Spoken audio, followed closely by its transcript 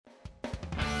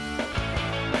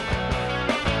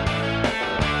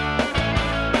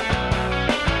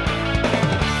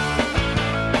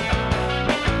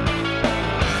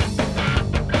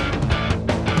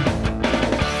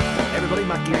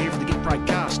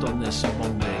podcast on this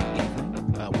Monday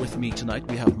evening. With me tonight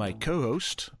we have my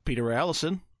co-host, Peter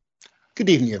Allison. Good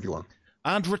evening, everyone.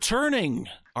 And returning,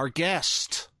 our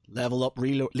guest, Level Up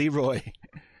Leroy.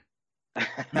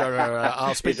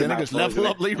 I'll speak to English. Level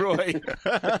Up Leroy.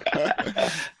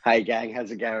 Hey gang,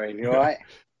 how's it going? You alright?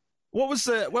 When was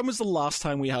the last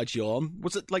time we had you on?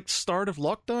 Was it like start of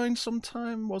lockdown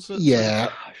sometime? Was it? Yeah.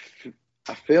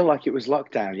 I feel like it was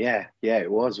lockdown. Yeah,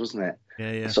 it was, wasn't it?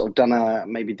 Yeah. Sort of done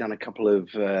a couple of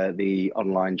the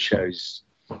online shows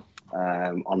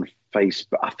on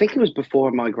Facebook. I think it was before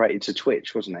I migrated to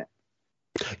Twitch, wasn't it?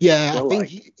 Yeah, I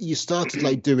think you started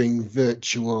like doing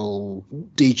virtual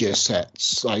DJ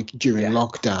sets like during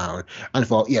lockdown, and I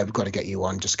thought, yeah, we've got to get you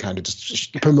on, just kind of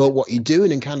just promote what you're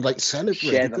doing and kind of like celebrate.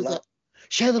 Share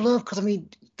the love,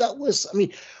 because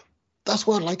that's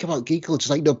what I like about Geek. Just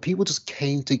like people just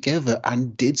came together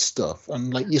and did stuff,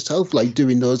 and like yourself, like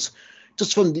doing those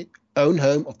just from the own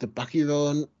home, off the back of your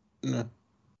own,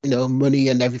 money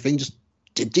and everything. Just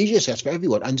did DJ sets for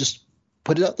everyone and just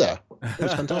put it up there. It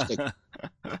was fantastic.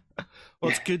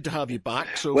 Well, it's good to have you back.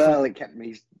 It kept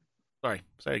me. Sorry,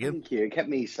 say again. Thank you. It kept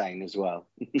me sane as well.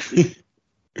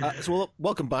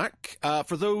 Welcome back.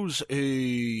 For those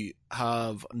who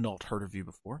have not heard of you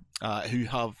before, who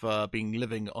have been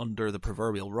living under the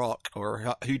proverbial rock,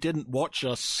 or who didn't watch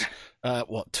us,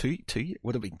 would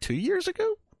it have been 2 years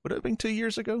ago? Would it have been 2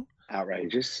 years ago?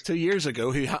 Outrageous. 2 years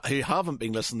ago, who haven't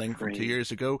been listening from 2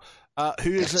 years ago,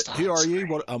 who is it? Who are you?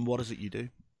 What is it you do?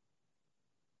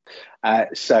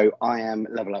 So I am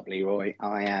Level Up Leroy.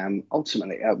 I am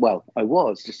ultimately, I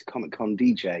was just a Comic-Con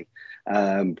DJ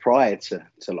prior to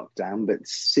lockdown, but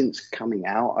since coming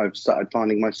out, I've started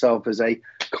finding myself as a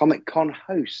Comic-Con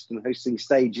host and hosting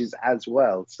stages as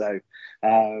well. So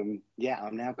I'm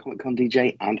now a Comic-Con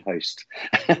DJ and host.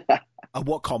 And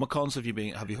what Comic-Cons have you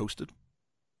hosted?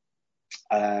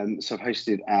 So I've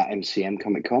hosted MCM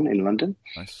Comic Con in London,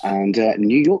 nice. And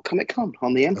New York Comic Con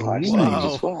on the Empire stage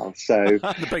as well. So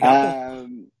the Big Apple.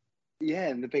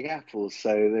 In the Big Apple. So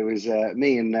there was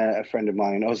me and a friend of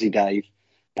mine, Aussie Dave.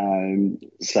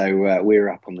 We were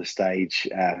up on the stage.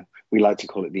 We like to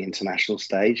call it the international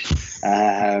stage. We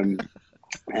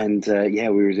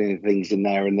were doing things in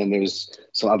there, and then there was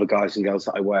some other guys and girls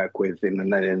that I work with in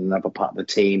another part of the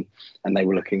team, and they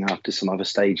were looking after some other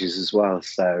stages as well.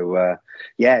 So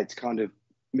it's kind of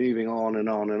moving on and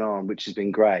on and on, which has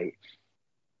been great.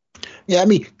 Yeah, I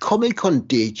mean, Comic-Con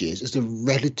DJs is a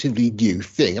relatively new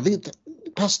thing. I think the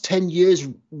past 10 years,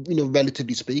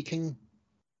 relatively speaking,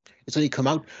 it's only come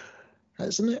out,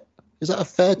 hasn't it? Is that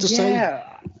fair to say?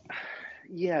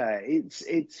 Yeah, it's.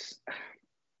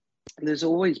 There's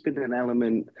always been an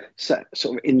element, sort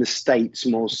of in the States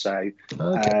more so,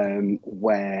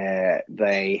 where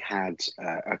they had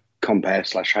a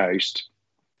compere/host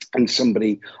and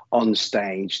somebody on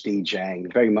stage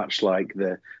DJing, very much like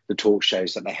the talk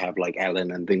shows that they have, like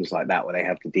Ellen and things like that, where they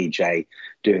have the DJ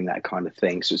doing that kind of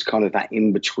thing. So it's kind of that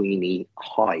in-betweeny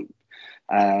hype.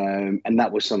 And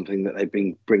that was something that they've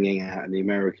been bringing out in the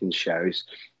American shows.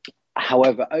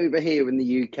 However, over here in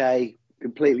the UK,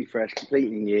 completely fresh,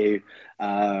 completely new,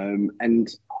 and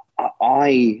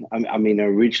I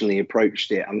originally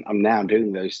approached it. I'm now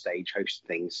doing those stage host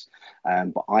things,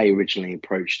 but I originally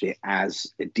approached it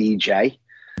as a DJ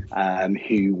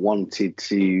who wanted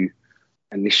to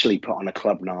initially put on a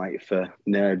club night for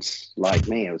nerds like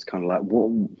me. I was kind of like,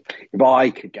 well, if I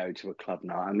could go to a club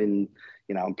night,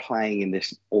 I'm playing in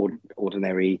this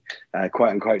ordinary, quote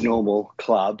unquote, normal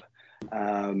club.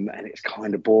 And it's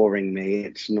kind of boring me.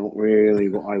 It's not really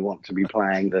what I want to be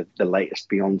playing, the latest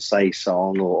Beyonce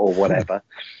song or whatever.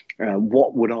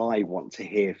 What would I want to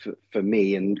hear for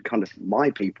me and kind of my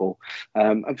people?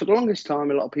 And for the longest time,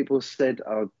 a lot of people said,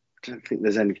 I don't think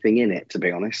there's anything in it, to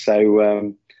be honest.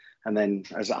 So, and then,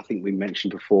 as I think we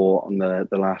mentioned before on the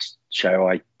last show,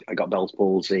 I got Bell's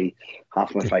palsy.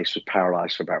 Half my face was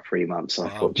paralysed for about 3 months. And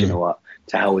I thought, you know what?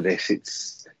 To hell with this.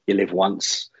 You live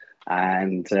once.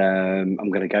 And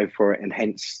I'm going to go for it, and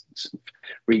hence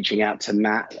reaching out to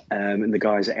Matt and the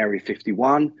guys at Area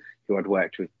 51, who I'd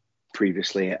worked with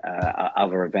previously at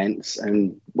other events,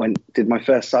 and did my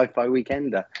first sci-fi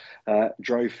weekender.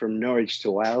 Drove from Norwich to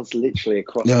Wales, literally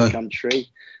across the country.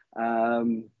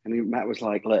 And Matt was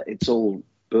like, look, it's all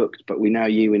booked, but we know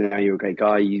you, you're a great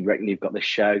guy. You reckon you've got the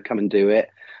show, come and do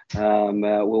it.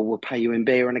 We'll pay you in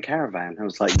beer and a caravan. I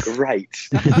was like, great.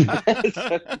 So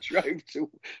I drove to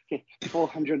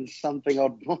 400 and something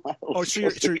odd miles across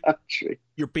the country.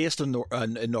 You're based in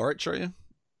Norwich, are you?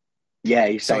 Yeah,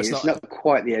 you're saying it's not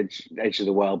quite the edge of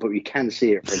the world, but you can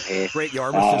see it from here. Great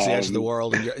Yarmouth is the edge of the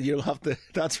world, and you'll have to.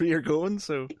 That's where you're going.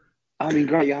 So I mean,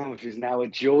 Great Yarmouth is now a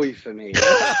joy for me.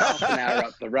 Half an hour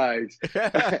up the road.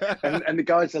 and the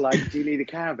guys are like, do you need a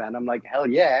caravan? I'm like, hell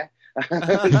yeah. It's like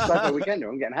a weekender.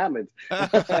 I'm getting hammered.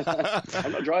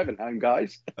 I'm not driving home,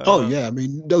 guys. Oh yeah, I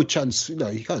mean, no chance. You know,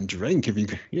 you can't drink if you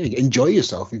enjoy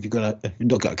yourself if you've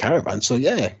not got a caravan. So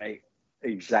yeah,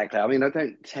 exactly. I mean, I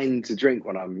don't tend to drink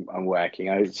when I'm working.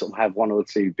 I sort of have one or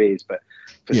two beers, but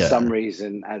for some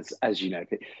reason, as you know,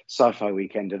 Sci-Fi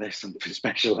Weekender, there's something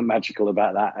special and magical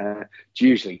about that. It's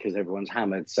usually because everyone's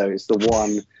hammered, so it's the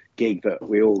one gig that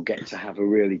we all get to have a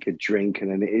really good drink, and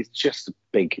then it's just a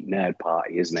big nerd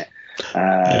party, isn't it?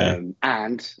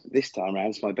 And this time around,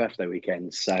 it's my birthday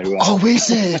weekend, so oh,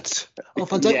 is it? Oh,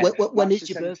 fantastic! Yeah, when is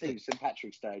your birthday? St.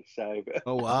 Patrick's Day. So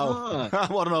oh wow,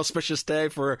 what an auspicious day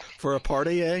for a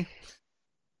party, eh?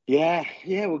 Yeah,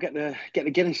 we'll get the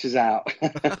Guinnesses out.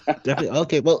 Definitely.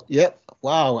 Okay. Well, yeah.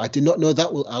 Wow, I did not know that.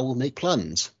 I will make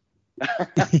plans.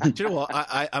 Do you know what?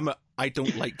 I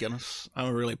don't like Guinness. I'm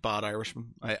a really bad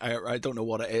Irishman. I don't know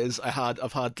what it is.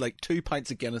 I've had like 2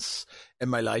 pints of Guinness in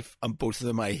my life, and both of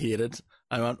them I hated.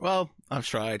 I went, well, I've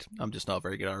tried. I'm just not a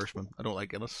very good Irishman. I don't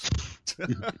like Guinness.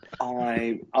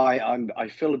 I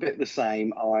feel a bit the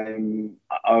same. I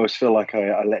always feel like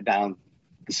I let down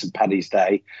the St. Paddy's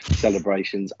Day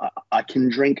celebrations. I can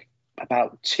drink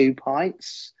about 2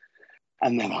 pints.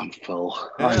 And then I'm full.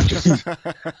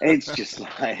 It's just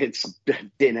like it's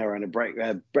dinner and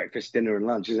a breakfast, dinner, and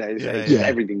lunch. It's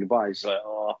everything goodbye. It's like,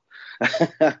 oh.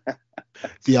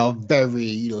 They are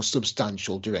very,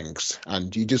 substantial drinks,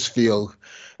 and you just feel,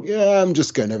 I'm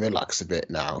just going to relax a bit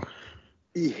now.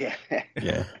 Yeah.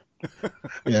 Yeah.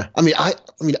 I mean,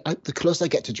 the closest I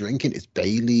get to drinking is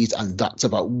Bailey's, and that's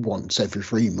about once every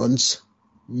 3 months,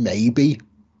 maybe,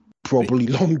 probably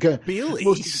longer.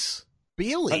 Bailey's.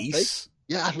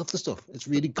 Yeah, I love the stuff. It's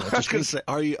really good. I was going to say,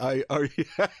 are you?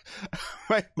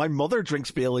 My mother drinks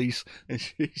Bailey's, and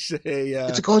she's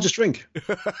it's a gorgeous drink.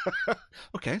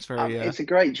 Okay, it's very. It's a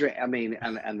great drink. I mean,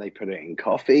 and they put it in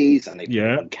coffees, and they put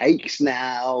it in cakes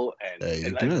now,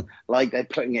 and like they're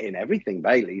putting it in everything.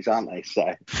 Bailey's, aren't they?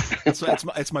 So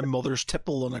it's my mother's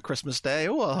tipple on a Christmas day.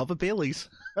 Oh, I'll have a Bailey's.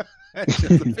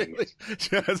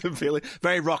 She has a Bailey's.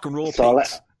 Very rock and roll. So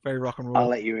very rock and roll. I'll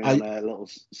let you in on a little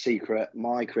secret.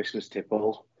 My Christmas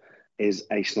tipple is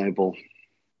a snowball.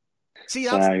 See,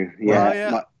 that's...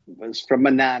 it's from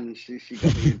my nan. She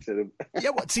got me into them.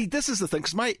 See, this is the thing,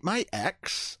 because my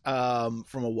ex, from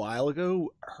a while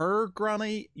ago, her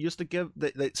granny used to give...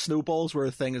 the snowballs were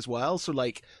a thing as well, so,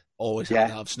 like, always had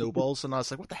to have snowballs, and I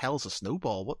was like, what the hell is a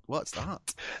snowball? What's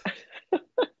that?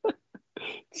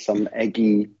 Some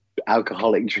eggy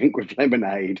alcoholic drink with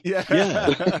lemonade. Yeah.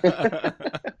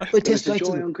 But it's a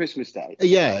joy on Christmas Day.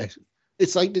 Yeah.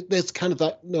 It's like there's kind of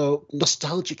that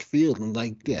nostalgic feel, and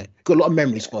got a lot of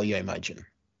memories for you, I imagine.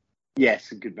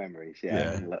 Yes, good memories.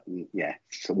 Yeah.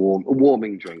 It's a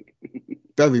warming drink.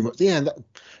 Very much. Yeah.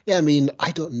 I mean,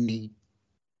 I don't need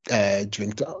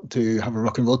drink to have a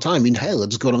rock and roll time. I mean, hell, I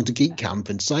just go along to Geek Camp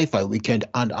and Sci-Fi Weekend,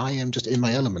 and I am just in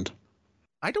my element.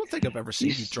 I don't think I've ever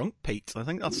seen you drunk, Pete. I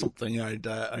think that's something I'd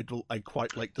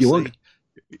quite like to see.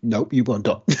 Nope, you won't.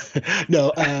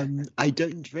 No, I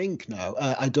don't drink now.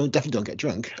 I definitely don't get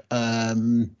drunk.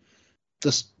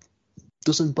 Just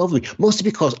doesn't bother me.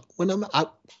 Mostly because when I'm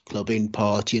out clubbing,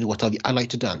 partying, what have you, I like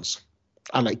to dance.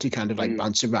 I like to kind of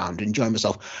bounce around, enjoy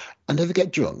myself. I never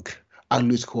get drunk. I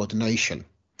lose coordination,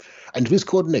 and with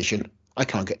coordination, I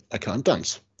can't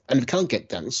dance. And if I can't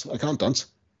dance,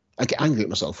 I get angry at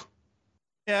myself.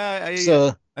 Yeah,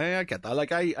 I get that.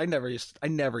 Like I never used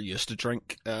to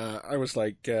drink. I was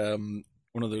like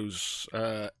one of those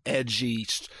edgy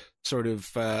sort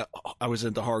of. I was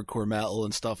into hardcore metal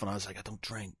and stuff, and I was like, I don't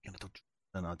drink, and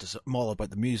I'm all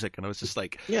about the music. And I was just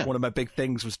like, one of my big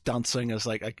things was dancing. I was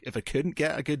like, if I couldn't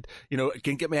get I couldn't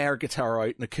get my air guitar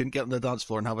out, and I couldn't get on the dance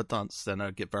floor and have a dance, then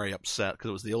I'd get very upset because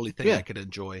it was the only thing I could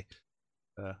enjoy.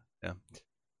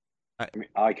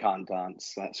 I can't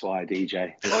dance. That's why I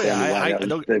DJ.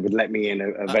 They would let me in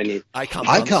a venue. I can't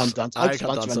dance. I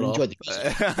can't dance at all.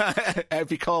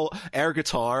 If you call air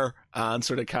guitar and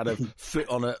sort of kind of foot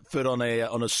on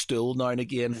a stool now and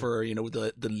again for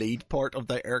the lead part of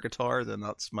the air guitar, then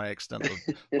that's my extent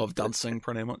of dancing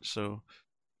pretty much. So.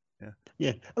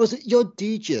 Yeah. Your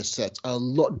DJ sets are a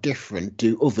lot different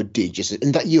to other DJs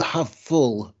in that you have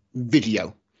full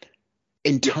video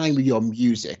in time with your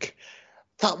music.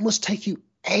 That must take you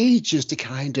ages to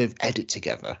kind of edit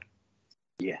together.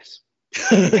 Yes.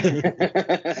 In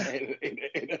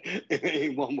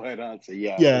one word answer,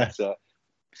 yeah. It's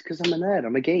because I'm a nerd.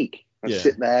 I'm a geek. I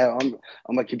sit there on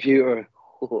my computer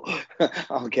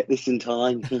I'll get this in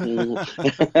time, and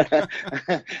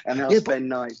I'll spend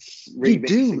nights you remixing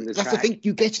do. the That's track. the thing.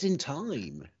 You get it in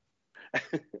time.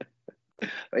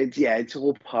 It's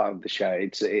all part of the show.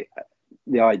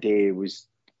 The idea was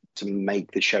to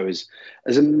make the show as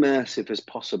immersive as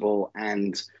possible,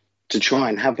 and to try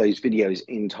and have those videos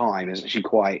in time is actually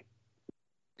quite.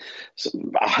 So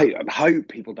I hope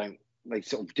people don't. They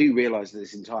sort of do realise that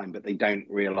it's in time, but they don't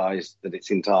realise that it's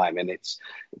in time, and it's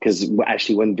because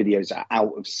actually when videos are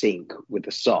out of sync with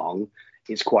the song,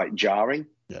 it's quite jarring.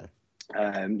 Yeah.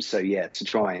 So yeah, to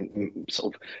try and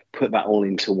sort of put that all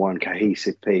into one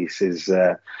cohesive piece is,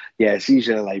 it's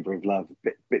usually a labour of love,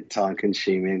 bit time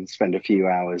consuming. Spend a few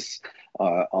hours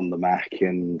on the Mac,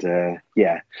 and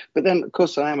But then, of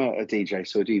course, I am a DJ,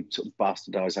 so I do sort of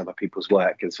bastardise other people's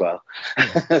work as well.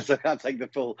 So I can't take the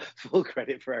full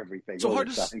credit for everything. So how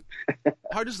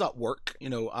does that work?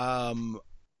 I'm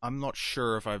not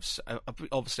sure if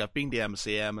obviously I've been to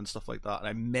MCM and stuff like that, and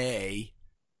I may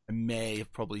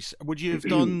have probably. Would you have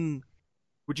done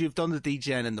the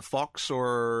DJing in the Fox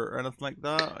or anything like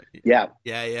that? Yeah.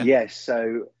 Yes.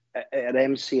 So at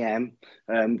MCM,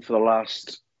 for the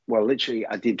last, literally,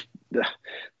 I did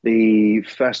the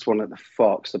first one at the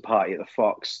Fox, the party at the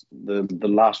Fox, the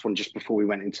last one just before we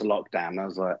went into lockdown. I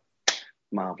was like,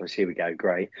 marvelous, here we go,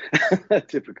 great.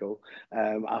 Typical.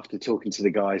 After talking to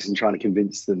the guys and trying to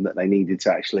convince them that they needed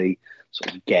to actually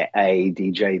sort of get a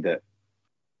DJ that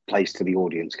plays to the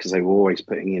audience, because they were always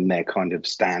putting in their kind of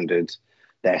standard,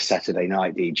 their Saturday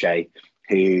night DJ,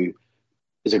 who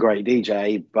is a great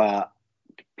DJ but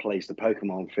plays the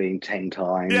Pokemon theme 10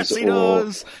 times. Yes, he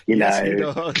does. He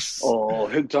does. Or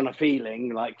Hooked on a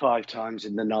Feeling like 5 times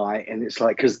in the night, and it's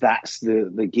like, because that's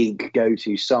the geek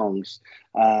go-to songs.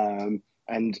 And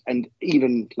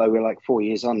even though we're like 4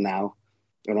 years on now,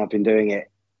 and I've been doing it,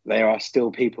 there are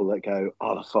still people that go,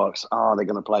 "Oh, the Fox, they're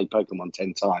going to play Pokemon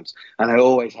 10 times." And I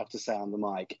always have to say on the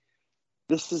mic,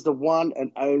 "This is the one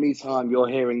and only time you're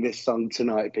hearing this song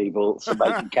tonight, people, so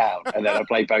make it count." And then I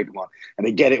play Pokemon, and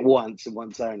they get it once and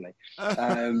once only.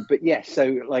 But yeah,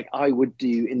 so like I would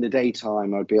do in the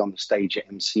daytime, I'd be on the stage at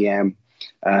MCM,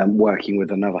 working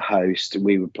with another host.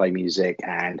 We would play music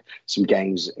and some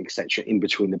games, etc., in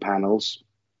between the panels.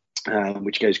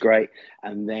 Which goes great.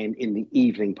 And then in the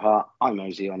evening part, I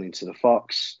mosey on into the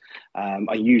Fox.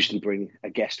 I usually bring a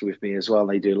guest with me as well.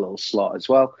 They do a little slot as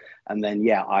well. And then,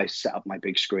 I set up my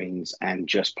big screens and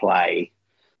just play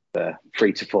the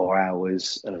 3 to 4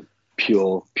 hours of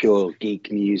pure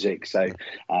geek music. So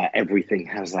everything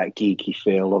has that geeky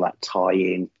feel, or that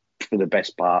tie-in for the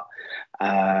best part.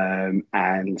 And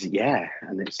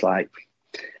it's like,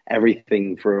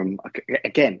 everything from,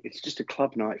 again, it's just a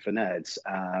club night for nerds,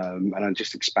 and I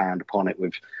just expand upon it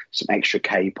with some extra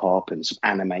K-pop and some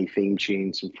anime theme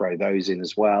tunes and throw those in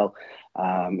as well,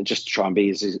 just to try and be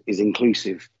as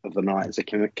inclusive of the night as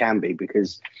it can be,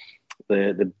 because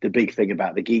the big thing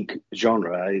about the geek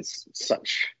genre is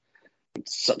such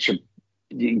a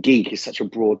geek is such a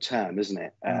broad term, isn't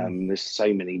it? There's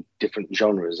so many different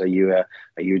genres. Are you a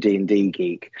D&D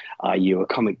geek? Are you a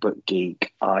comic book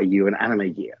geek? Are you an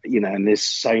anime geek? And there's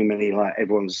so many, like,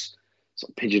 everyone's sort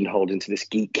of pigeonholed into this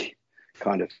geek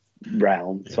kind of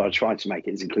realm. So I try to make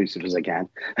it as inclusive as I can.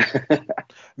 I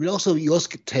mean, also you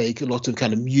also take a lot of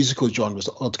kind of musical genres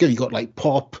altogether. You got like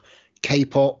pop,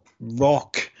 K-pop,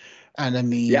 rock. And I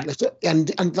mean, and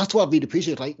that's what I really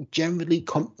appreciate. Like, generally,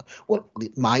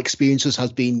 my experiences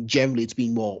has been generally it's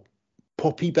been more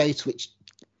poppy based, which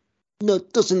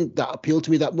doesn't that appeal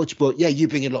to me that much. But yeah, you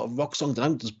bring a lot of rock songs, and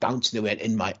I'm just bouncing away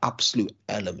in my absolute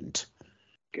element.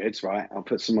 Good, right? I'll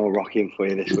put some more rock in for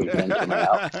you this weekend coming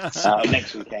out.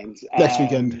 Next weekend. Next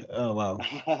weekend. Oh wow.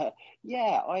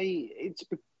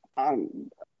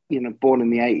 I'm born in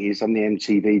the 80s. I'm the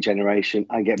MTV generation.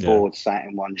 I get bored sat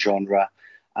in one genre.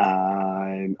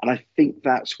 And I think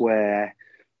that's where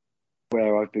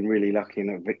I've been really lucky and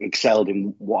have excelled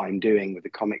in what I'm doing with the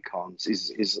Comic Cons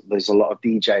is there's a lot of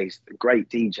DJs, great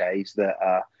DJs that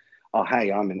are,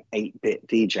 hey, I'm an 8-bit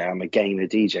DJ, I'm a gamer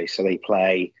DJ, so they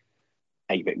play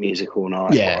 8-bit music all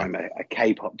night, or I'm a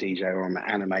K-pop DJ, or I'm an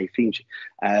anime theme.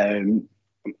 And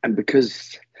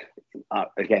because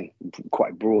again,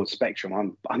 quite broad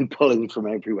spectrum, I'm pulling from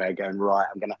everywhere, going, right,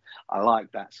 I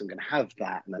like that, so I'm gonna have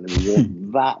that, and then we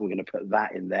want that, we're gonna put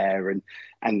that in there,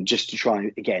 and just to try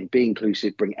and, again, be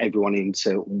inclusive, bring everyone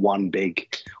into one big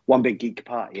geek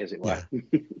party, as it were.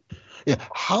 Yeah.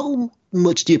 How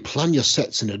much do you plan your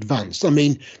sets in advance? I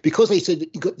mean, because they said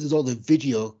there's all the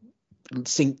video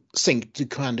sync to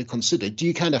kind of consider, do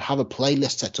you kind of have a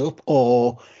playlist set up,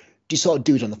 or do you sort of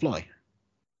do it on the fly?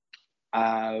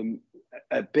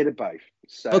 A bit of both.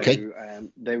 So Okay.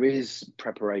 there is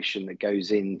preparation that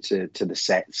goes into the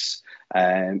sets.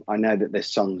 I know that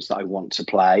there's songs that I want to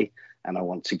play and I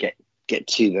want to get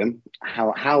to them.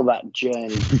 How that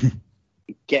journey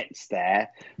gets there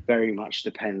very much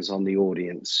depends on the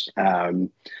audience.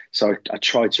 So I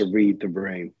try to read the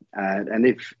room, and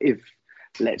if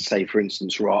let's say, for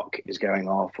instance, rock is going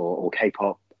off or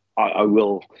K-pop, I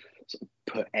will sort of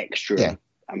put extra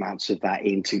amounts of that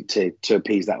in to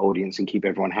appease that audience and keep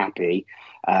everyone happy.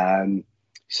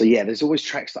 So yeah, there's always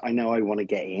tracks that I know I want to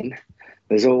get in.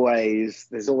 There's always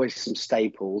some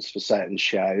staples for certain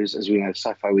shows. As we know,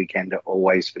 Sci-Fi Weekend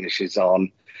always finishes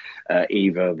on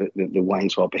either the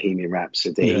Wayne's World Bohemian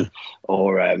Rhapsody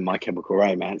or My Chemical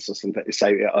Romance or something.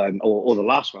 So, or the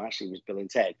last one actually was Bill and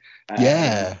Ted.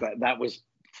 But that was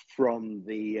from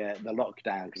the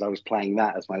lockdown, because I was playing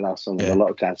that as my last song of the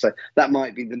lockdown. So that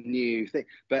might be the new thing.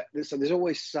 But there's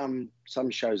always some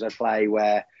shows I play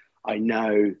where I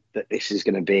know that this is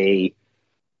going to be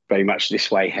very much this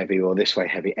way heavy or this way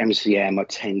heavy. MCM, I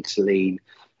tend to lean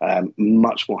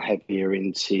much more heavier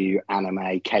into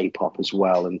anime, K-pop as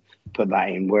well, and put that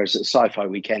in. Whereas at Sci-Fi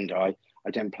Weekend, I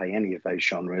don't play any of those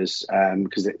genres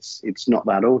because it's not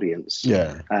that audience.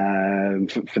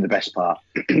 For the best part.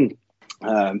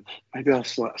 Maybe I'll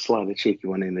slide a cheeky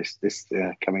one in this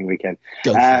coming weekend.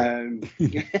 Do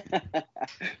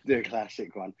a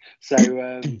classic one. So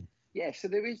so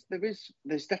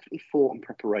there's definitely thought and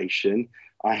preparation.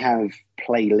 I have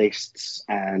playlists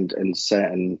and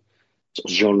certain sort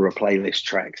of genre playlist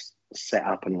tracks set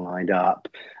up and lined up.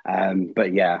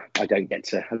 But yeah, I don't get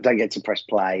to press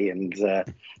play, and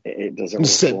it doesn't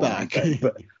sit back.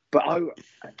 But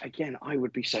I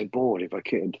would be so bored if I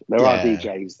could. There are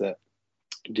DJs that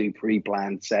do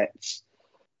pre-planned sets,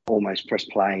 almost press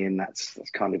play, and that's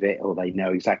kind of it, or they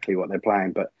know exactly what they're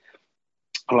playing. But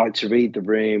I like to read the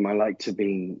room. I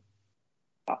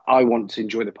want to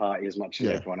enjoy the party as much as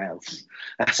everyone else.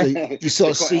 So you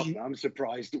sort of see. I'm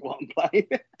surprised at what I'm playing.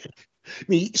 I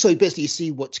mean, so basically, you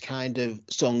see what kind of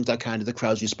songs that kind of the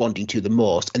crowd's responding to the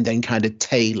most, and then kind of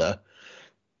tailor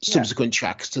subsequent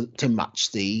tracks to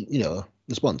match the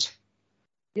response.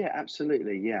 Yeah,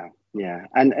 absolutely. Yeah,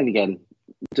 and again,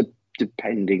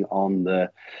 depending on the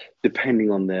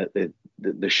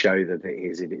show that it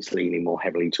is, if it's leaning more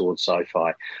heavily towards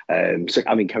sci-fi. So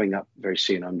I mean, coming up very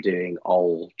soon, I'm doing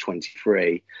Ol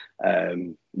 23,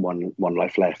 One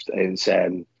Life Left. It's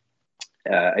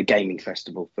a gaming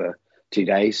festival for 2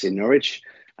 days in Norwich,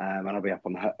 and I'll be up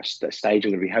on the stage.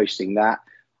 I'm going to be hosting that.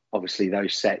 Obviously,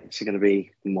 those sets are going to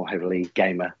be more heavily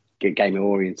gamer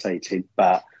orientated,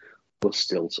 but we'll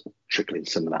still sort of trickle in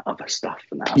some of that other stuff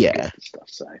and that other stuff.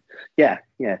 So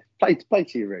play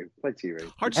to your room.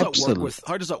 How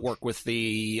does that work with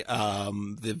the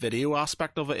video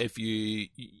aspect of it? If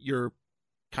you're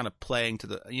kind of playing to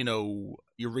the,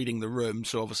 you're reading the room.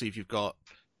 So obviously, if you've got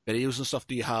videos and stuff,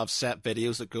 do you have set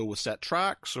videos that go with set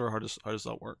tracks, or how does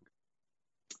that work?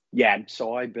 Yeah,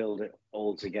 so I build it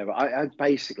all together. I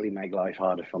basically make life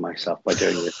harder for myself by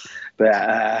doing this. But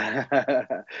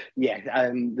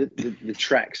the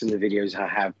tracks and the videos I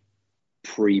have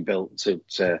pre-built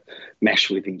to mesh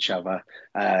with each other.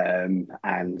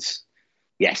 And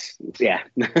yes.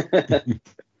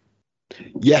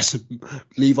 Yes,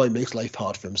 Levi makes life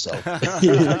hard for himself.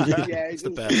 It's the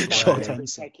best. Short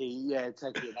answer. Techie.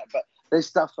 But there's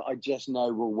stuff that I just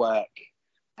know will work.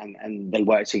 And they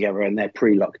work together, and they're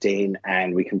pre-locked in,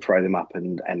 and we can throw them up,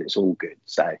 and it's all good.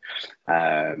 So,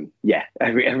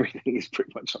 everything is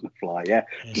pretty much on the fly. Yeah,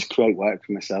 just create work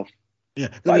for myself. Yeah,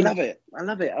 but I love it.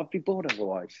 I'd be bored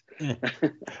otherwise. Yeah.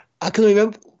 I can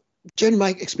remember, during my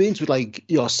experience with like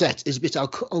your set is a bit. I'll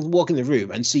walk in the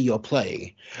room and see you're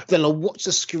playing, then I'll watch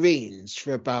the screens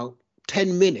for about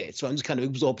 10 minutes. So I'm just kind of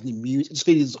absorbing the music, just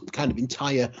feeling this kind of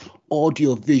entire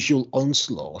audio visual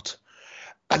onslaught.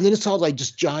 And then it started like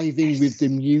just jiving with the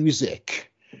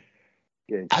music.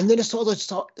 Good. And then it started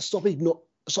start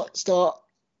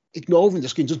ignoring the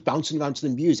screen, just bouncing around to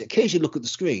the music. Occasionally look at the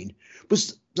screen,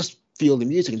 but just feel the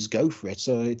music and just go for it.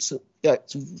 So it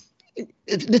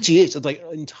literally is like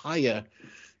an entire,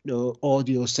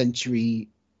 audio sensory,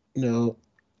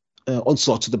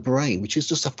 onslaught to the brain, which is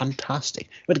just a fantastic.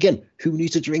 But again, who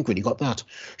needs a drink when you got that?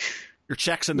 Your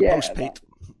check's in the post, Pete.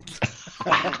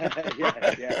 Love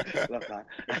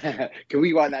that. Can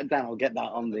we write that down? I'll get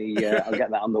that on the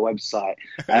website.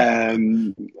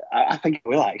 I think I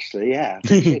will actually. Yeah,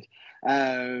 I should.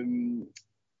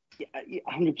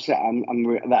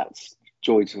 100%. That's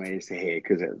joy to me is to hear,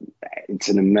 because it's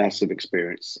an immersive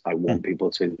experience. I want people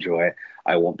to enjoy it.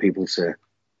 I want people to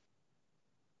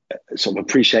sort of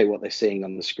appreciate what they're seeing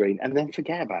on the screen and then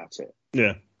forget about it.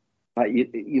 Yeah. Like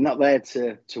you're not there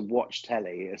to watch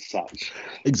telly as such.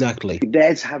 Exactly. You're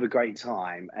there to have a great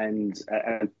time. And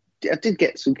I did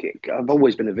get some kick. I've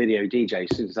always been a video DJ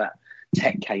since that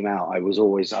tech came out. I was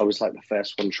like the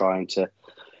first one trying to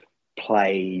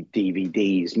play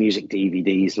DVDs, music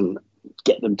DVDs, and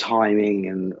get them timing.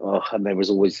 And there was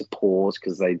always a pause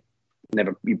because you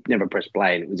never press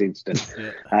play and it was instant.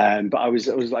 Yeah. But I was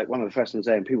like one of the first ones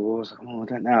there, and people were like, "Oh, I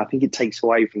don't know. I think it takes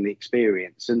away from the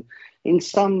experience." And in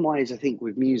some ways, I think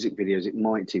with music videos it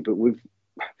might do, but with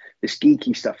this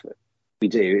geeky stuff that we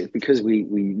do, it's because we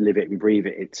live it and breathe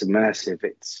it. It's immersive.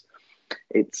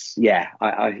 It's yeah.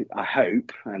 I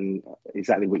hope, and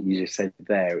exactly what you just said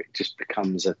there, it just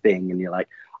becomes a thing, and you're like,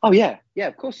 "Oh yeah,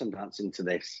 of course I'm dancing to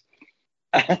this."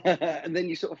 And then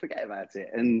you sort of forget about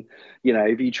it. And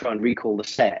if you try and recall the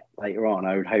set later on,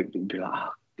 I would hope you'd be like,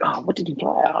 oh, what did you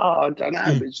play? Oh, I don't know,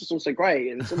 but it's just also great,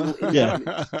 and it's all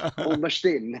it's all mushed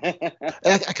in.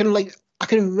 I can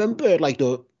remember like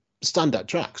the standard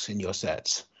tracks in your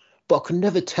sets, but I could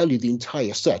never tell you the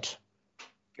entire set.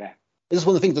 Yeah, it's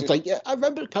one of the things that's like, I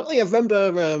remember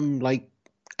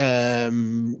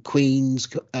Queen's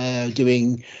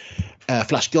doing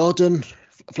Flash Garden.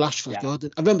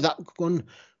 Garden. I remember that one.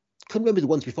 Couldn't remember the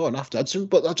ones before and after.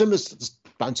 But I remember just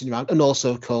bouncing around, and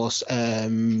also, of course,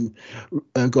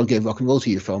 God Gave Rock and Roll to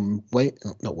You from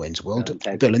not Wayne's World,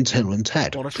 Bill and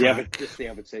Ted. Just the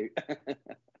other two.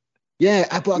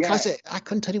 Yeah, but I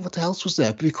couldn't tell you what else was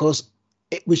there because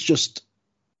it was just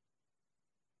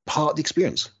part of the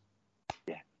experience.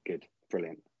 Yeah, good,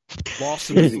 brilliant. Lost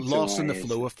in the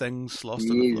flow of things.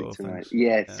 Yes.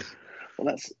 Yeah.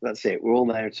 Well, that's it. We're all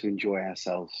there to enjoy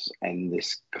ourselves in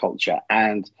this culture,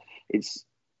 and it's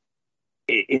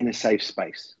in a safe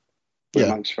space. We're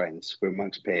amongst friends, we're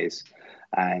amongst peers,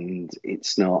 and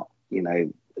it's not, the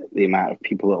amount of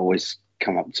people that always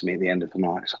come up to me at the end of the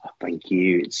night. It's like, oh, thank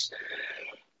you. It's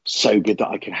so good that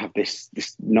I can have this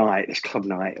night, this club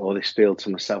night, or this field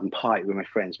to myself and party with my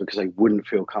friends, because I wouldn't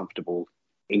feel comfortable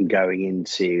in going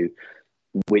into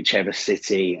whichever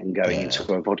city and going into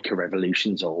a Vodka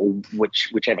Revolutions or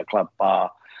whichever club bar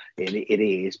it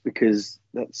is, because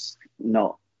that's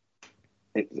not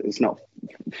it's not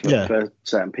for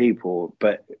certain people,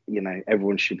 but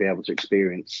everyone should be able to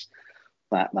experience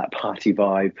that party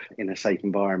vibe in a safe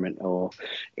environment, or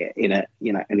in a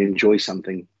and enjoy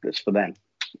something that's for them.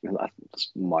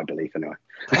 That's my belief anyway.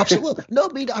 Absolutely. No,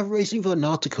 I mean, I raised even an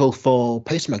article for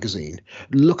Pace Magazine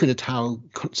looking at how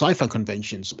sci-fi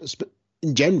conventions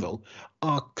in general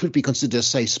could be considered a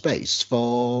safe space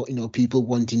for people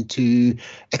wanting to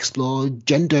explore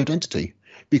gender identity,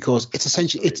 because it's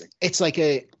essentially it's like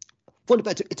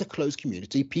it's a closed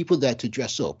community, people there to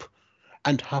dress up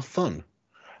and have fun,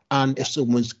 and if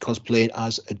someone's cosplaying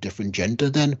as a different gender,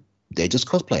 then they're just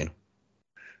cosplaying.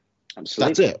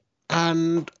 Absolutely. That's it.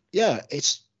 And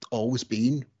it's always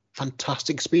been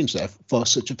fantastic experience there for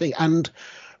such a thing. And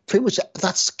pretty much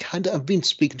that's kind of, I've been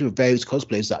speaking to various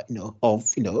cosplayers that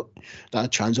that are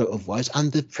trans or otherwise,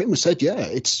 and they've pretty much said,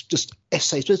 it's just a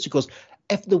safe space, because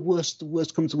if the worst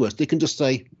comes to worst, they can just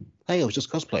say, hey, I was just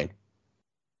cosplaying.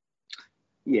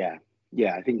 Yeah,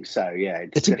 I think so. Yeah,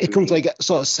 it comes like a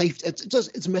sort of safe.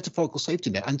 It's a metaphorical safety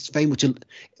net, and it's very much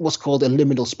what's called a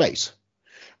liminal space,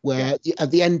 where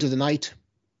at the end of the night,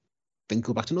 things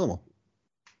go back to normal.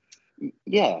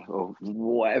 Yeah, or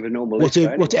whatever normal is.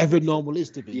 Whatever normal is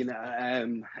to be. I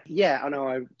know.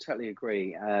 I totally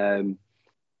agree.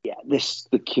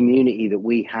 The community that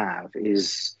we have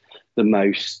is the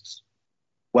most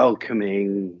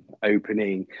welcoming,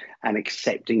 opening, and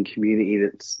accepting community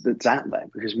that's out there,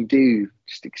 because we do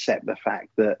just accept the fact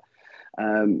that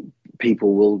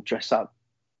people will dress up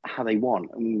how they want.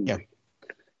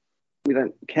 We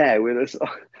don't care.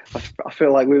 I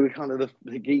feel like we were kind of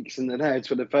the geeks and the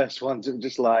nerds were the first ones who were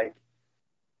just like,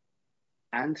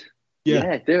 do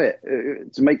it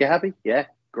to make you happy. Yeah,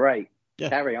 great. Yeah.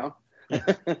 Carry on.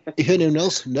 If anyone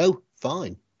else, no,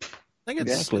 fine. I think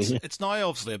it's now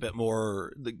obviously a bit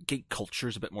more, the geek culture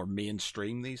is a bit more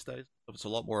mainstream these days. It's a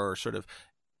lot more sort of,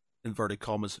 inverted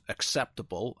commas,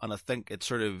 acceptable, and I think it's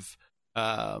sort of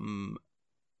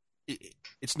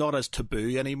it's not as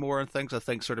taboo anymore and things. I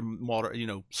think sort of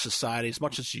modern, society, as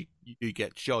much as you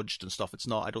get judged and stuff, it's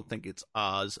not. I don't think it's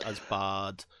as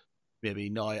bad maybe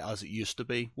now as it used to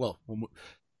be. Well, when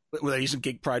the reason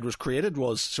Geek Pride was created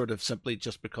was sort of simply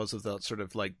just because of that sort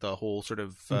of like the whole sort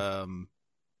of thing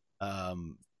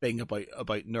about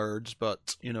nerds.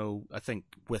 But I think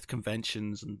with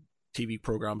conventions and TV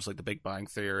programs like The Big Bang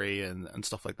Theory and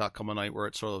stuff like that coming out, where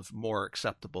it's sort of more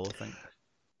acceptable, I think.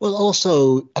 Well,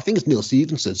 also, I think it's Neil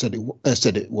Stevenson said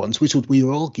it once, which was, we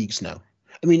are all geeks now.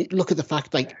 I mean, look at the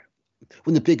fact, like,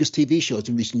 one of the biggest TV shows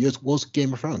in recent years was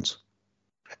Game of Thrones.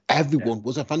 Everyone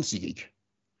was a fantasy geek.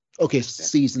 Okay,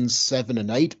 seasons 7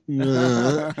 and 8.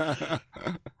 The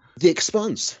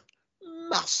Expanse,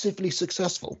 massively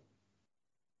successful.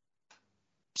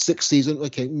 6th season,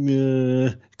 okay,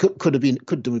 could have been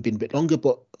a bit longer,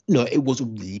 but no, it was a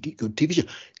really good TV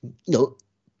show.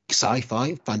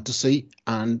 Sci-fi, fantasy,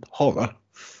 and horror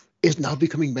is now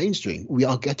becoming mainstream. We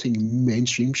are getting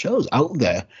mainstream shows out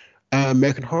there.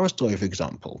 American Horror Story, for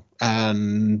example,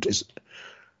 and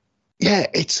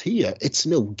it's here.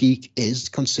 Geek is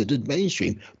considered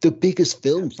mainstream. The biggest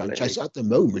film franchise at the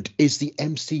moment is the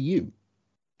MCU.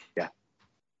 Yeah,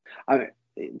 I mean,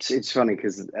 it's funny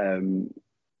because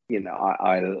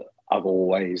I've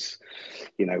always,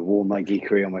 worn my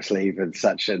geekery on my sleeve and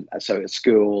such. And so at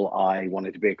school, I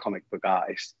wanted to be a comic book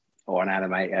artist or an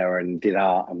animator and did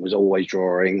art and was always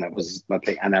drawing. That was my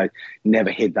thing. And I never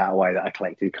hid that away that I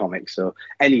collected comics or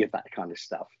any of that kind of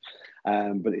stuff.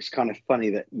 But it's kind of funny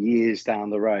that years down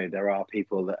the road, there are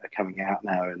people that are coming out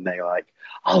now and they're like,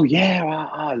 oh, yeah,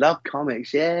 I love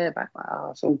comics. Yeah,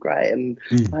 it's all great. And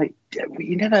like,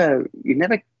 you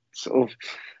never sort of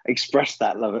expressed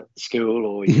that love at school,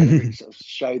 or you never sort of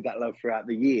showed that love throughout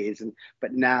the years.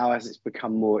 But now, as it's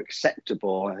become more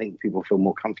acceptable, I think people feel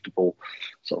more comfortable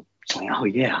sort of saying, oh,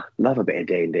 yeah, love a bit of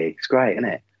D&D. It's great, isn't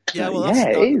it? Yeah, well,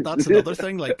 that's another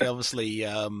thing. Like, obviously,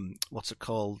 what's it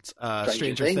called?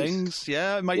 Stranger Things.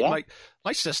 Yeah, my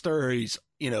sister, who's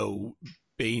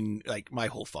being like, my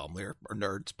whole family are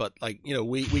nerds, but like,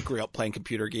 we grew up playing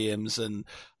computer games and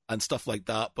stuff like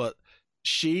that. But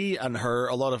she and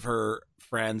a lot of her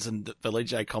friends in the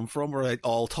village I come from were like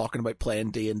all talking about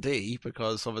playing D&D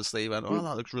because obviously went, oh,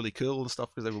 that looks really cool and stuff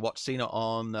because they were seen it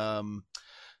on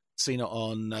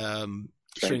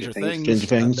Stranger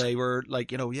Things. And they were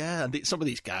like, and some of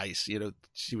these guys,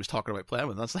 she was talking about playing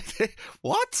with. And I was like,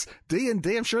 what?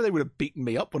 D&D? I'm sure they would have beaten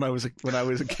me up when I was a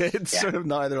kid. Sort of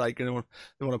now they're like, they want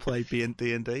to play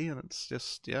D&D, and it's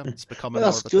just it's becoming more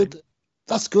of a thing.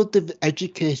 That's good. They've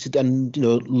educated and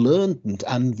learned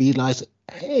and realised,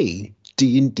 hey,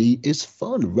 D&D is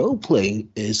fun. Role playing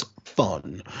is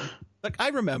fun. Like I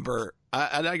remember,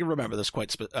 and I can remember this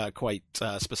quite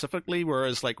specifically.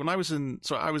 Whereas, like when I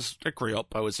grew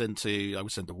up. I was into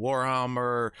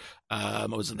Warhammer. I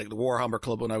was in like the Warhammer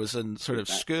club when I was in sort of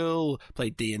school.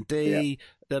 Played D&D,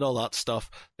 did all that stuff.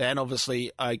 Then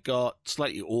obviously I got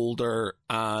slightly older,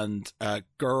 and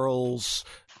girls.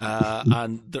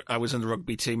 And I was in the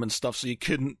rugby team and stuff, so you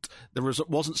couldn't. It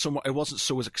wasn't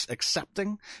so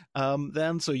accepting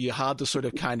then. So you had to sort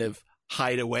of kind of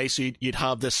hide away. So you'd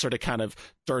have this sort of kind of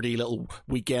dirty little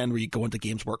weekend where you go into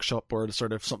Games Workshop or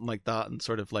sort of something like that, and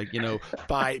sort of like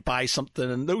buy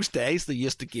something. In those days, they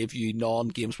used to give you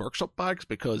non-Games Workshop bags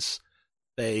because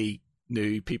they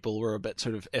knew people were a bit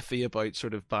sort of iffy about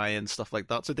sort of buying stuff like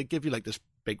that. So they give you like this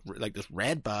big, like this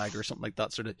red bag or something like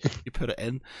that, sort of you put it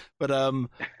in. But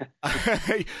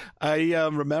I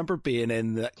remember being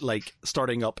in like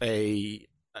starting up a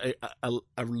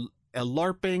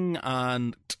LARPing,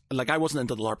 and like I wasn't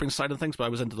into the LARPing side of things, but I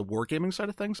was into the wargaming side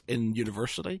of things in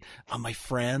university. And my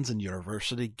friends in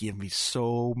university gave me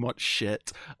so much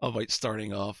shit about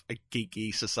starting off a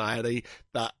geeky society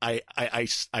that I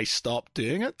stopped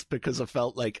doing it because I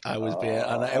felt like I was being,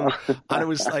 and it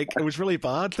was like, it was really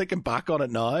bad thinking back on it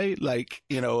now. Like,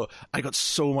 I got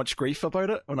so much grief about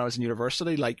it when I was in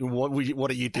university. Like, what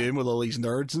are you doing with all these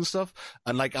nerds and stuff?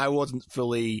 And like, I was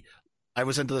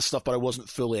into this stuff, but I wasn't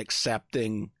fully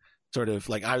accepting sort of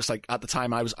like, I was like, at the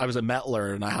time I was a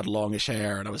metaler and I had longish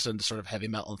hair and I was into sort of heavy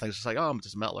metal and things. It's like, oh, I'm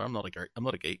just a metaler. I'm not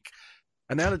a geek.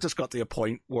 And then it just got to a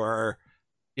point where,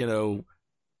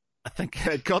 I think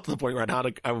it got to the point where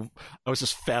I was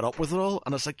just fed up with it all.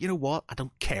 And I was like, you know what? I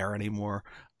don't care anymore.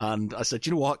 And I said,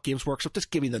 you know what? Games Workshop, just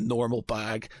give me the normal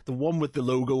bag, the one with the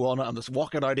logo on it. I'm just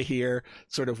walking out of here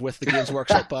sort of with the Games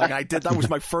Workshop bag. That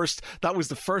was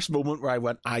the first moment where I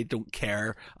went, I don't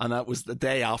care. And that was the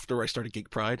day after I started Geek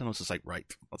Pride. And I was just like,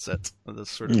 right, that's it. And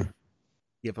just sort of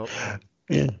give up.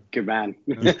 Yeah, good man.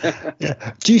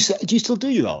 Yeah. Do you still do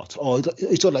your art, or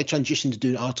is it like transition to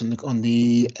doing art on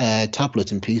the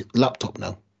tablet and laptop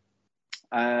now?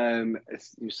 So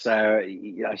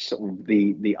sort of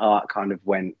the art kind of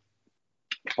went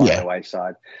by the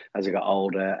wayside as I got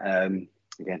older.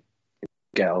 Again,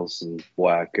 girls and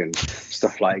work and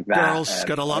stuff like that. Girls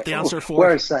got a lot to answer for.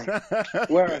 Where I say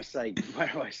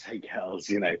girls,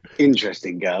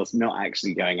 interesting girls, not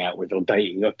actually going out with or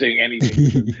dating or doing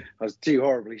anything. I was too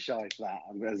horribly shy for that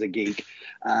as a geek.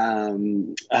 I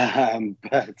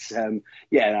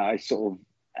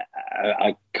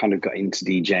kind of got into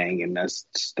DJing, and as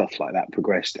stuff like that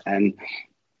progressed, and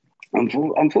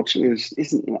Unfortunately, it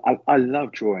isn't. I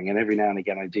love drawing, and every now and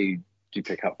again I do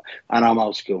pick up. And I'm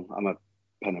old school. I'm a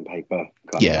pen and paper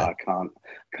kind of Yeah. guy. I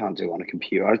can't do it on a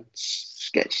computer. I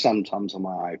sketch sometimes on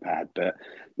my iPad, but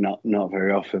not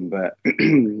very often. But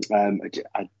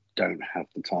I don't have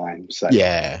the time. So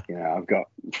Yeah. I've got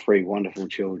three wonderful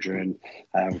children.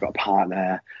 I've got a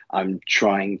partner. I've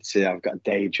got a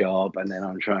day job, and then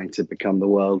I'm trying to become the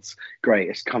world's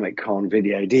greatest Comic Con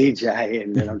video DJ,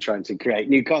 and then I'm trying to create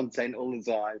new content all the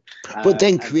time. But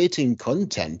then creating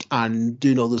content and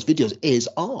doing all those videos is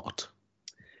art.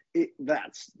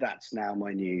 That's now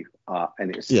my new art,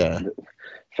 and it's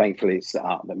thankfully it's the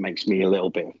art that makes me a little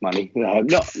bit of money.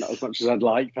 Not as much as I'd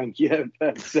like, thank you,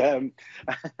 but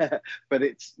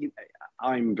it's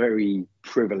I'm very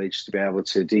privileged to be able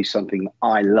to do something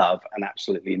I love and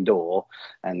absolutely adore,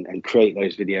 and create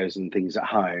those videos and things at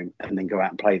home, and then go out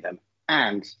and play them,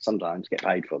 and sometimes get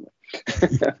paid for them.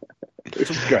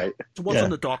 Which is great. So what's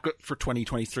on the docket for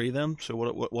 2023 then? So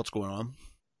what's going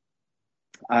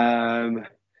on?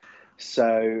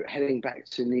 So heading back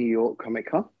to New York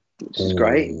Comic Con, which is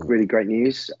great, really great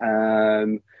news.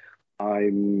 I'm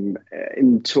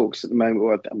in talks at the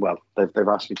moment. Well, they've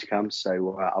asked me to come,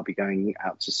 so I'll be going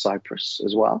out to Cyprus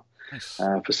as well. Nice.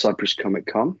 For Cyprus Comic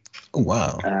Con. Oh,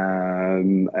 wow.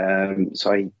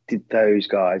 So I did those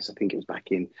guys, I think it was back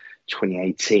in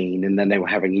 2018, and then they were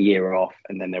having a year off,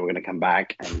 and then they were going to come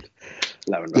back, and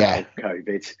lo and behold,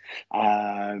 COVID.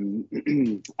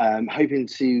 Hoping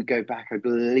to go back. I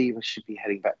believe I should be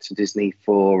heading back to Disney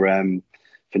for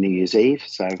New Year's Eve.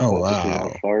 So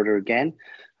Disney Florida again.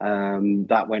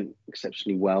 That went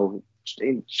exceptionally well.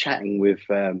 In chatting with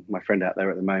my friend out there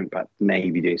at the moment, but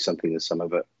maybe doing something this summer,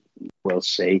 but we'll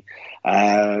see.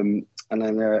 And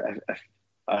then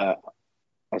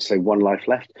I'll say One Life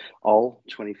Left.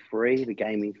 23, the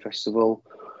gaming festival.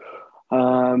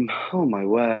 Oh my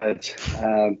word.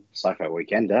 Sci-Fi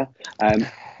Weekender.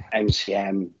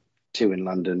 MCM, 2 in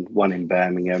London, 1 in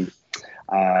Birmingham.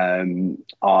 What's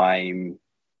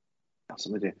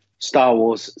I doing? Star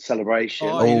Wars Celebration.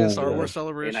 Star Wars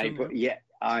Celebration. In April. Yeah,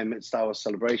 I'm at Star Wars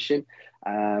Celebration.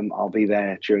 I'll be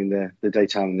there during the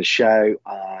daytime of the show.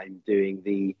 I'm doing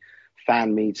the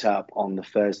fan meetup on the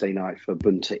Thursday night for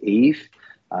Bunta Eve,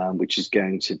 which is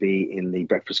going to be in the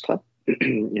Breakfast Club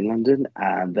in London.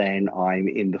 And then I'm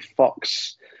in the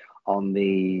Fox on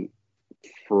the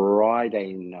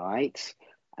Friday night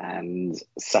and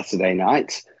Saturday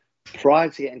night. Prior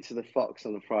to getting to the Fox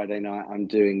on the Friday night, I'm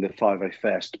doing the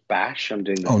 501st Bash. I'm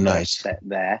doing the first set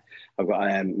there. I've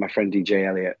got my friend DJ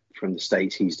Elliott from the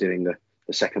States. He's doing the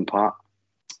second part.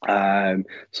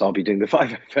 So I'll be doing the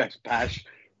 501st Bash,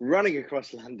 running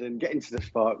across London, getting to the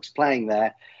Fox, playing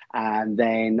there. And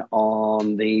then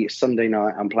on the Sunday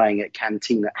night, I'm playing at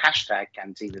Cantina,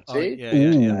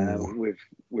 #Cantina2,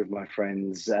 with my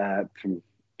friends from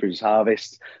Bruce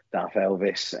Harvest, Darth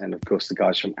Elvis, and of course the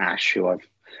guys from Ash, who I've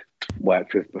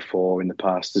worked with before in the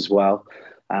past as well.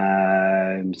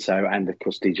 And of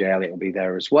course DJ Elliott will be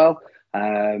there as well.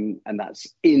 And that's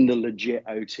in the legit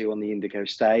O2 on the Indigo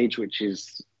stage, which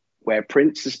is where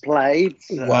Prince has played.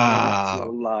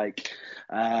 Wow.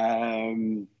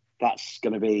 That's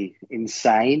going to be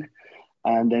insane.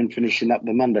 And then finishing up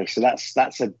the Monday. So that's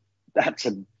a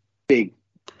big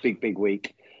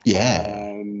week.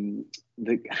 Yeah.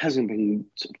 That hasn't been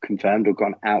sort of confirmed or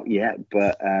gone out yet,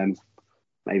 but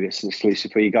maybe it's an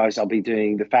exclusive for you guys. I'll be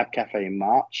doing the Fab Cafe in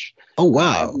March. Oh,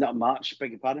 wow. Not March, beg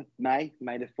your pardon. May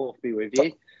the 4th be with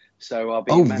you. So I'll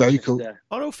be in Manchester. Very cool.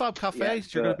 Oh, no, Fab Cafe. Yeah,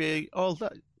 you're going to be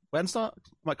when's that?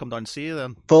 Might come down and see you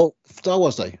then. For Star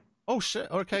Wars Day. Oh, shit.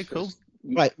 Okay, cool.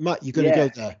 Right, Matt, you're going to go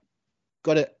there.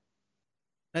 Got it.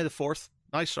 May the 4th.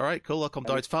 Nice, all right, cool. I'll come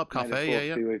down. It's Fab Cafe.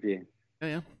 Yeah. Be with you.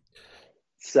 Yeah.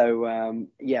 So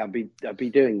I'll be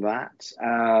doing that.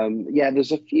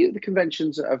 There's a few of the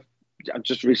conventions that I've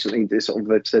just recently they've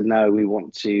said no, we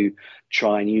want to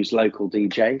try and use local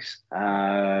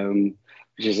DJs,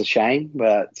 which is a shame,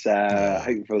 but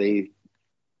hopefully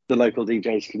the local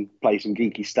DJs can play some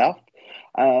geeky stuff.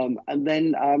 And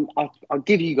then I'll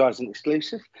give you guys an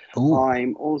exclusive. Ooh.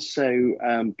 I'm also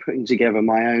putting together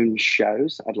my own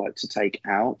shows I'd like to take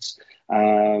out,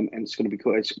 and it's going to be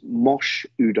called Mosh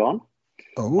Udon.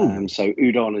 So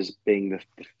udon as being the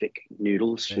thick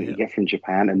noodles that you get from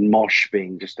Japan, and mosh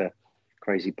being just a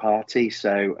crazy party.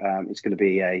 So it's going to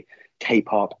be a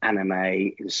K-pop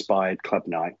anime inspired club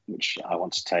night, which I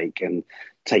want to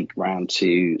take round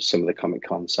to some of the Comic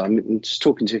Con. So I'm just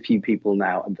talking to a few people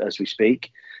now as we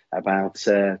speak about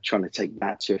trying to take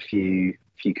that to a few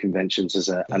few conventions as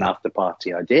an after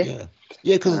party idea.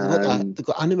 Yeah, because they've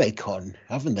got Anime Con,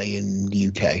 haven't they, in the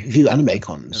UK? A few Anime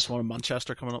Cons. There's one in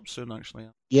Manchester coming up soon, actually.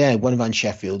 Yeah, one in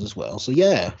Sheffield as well. So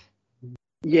yeah.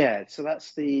 Yeah, so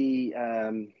that's the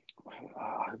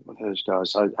what are those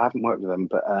guys? I haven't worked with them,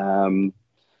 but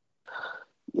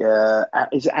yeah,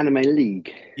 is it Anime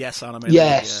League? Yes, Anime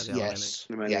yes, League. Yes,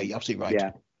 Anime yeah, League. you're absolutely right.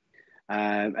 Yeah,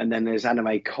 and then there's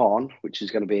Anime Con, which is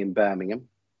going to be in Birmingham,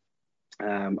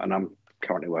 and I'm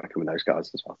currently working with those guys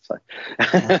as well. So,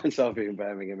 so I'll be in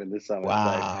Birmingham in the summer.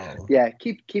 Wow. So, yeah,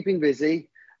 keeping busy,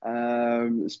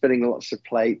 spinning lots of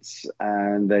plates,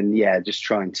 and then just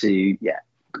trying to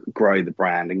grow the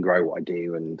brand and grow what I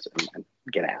do and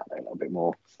get out there a little bit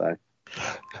more. So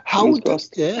how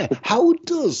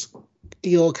does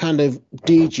your kind of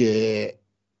DJ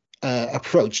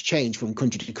approach change from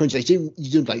country to country? You've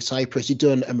done like Cyprus, you've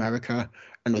done America,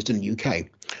 and you've done UK.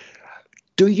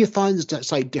 Do you find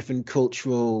that's like different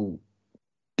cultural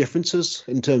differences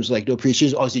in terms of like the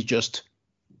appreciation, or is it just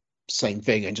same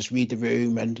thing and just read the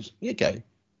room and go?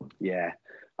 Yeah,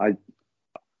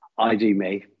 I do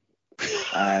me.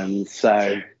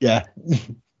 So yeah,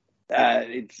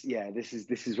 it's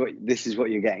this is what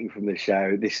you're getting from the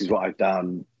show. This is what I've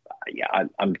done. I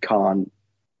can't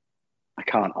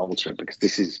alter it because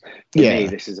this is for me.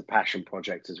 This is a passion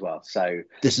project as well. So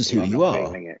this is who you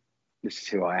are. This is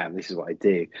who I am. This is what I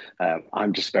do.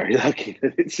 I'm just very lucky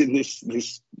that it's in this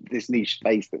niche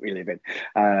space that we live in.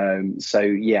 So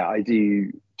yeah, I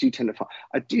do tend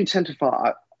to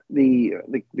find.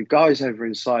 The guys over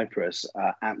in Cyprus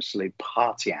are absolute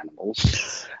party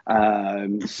animals.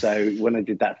 So when I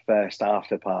did that first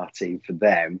after party for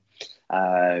them,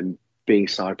 being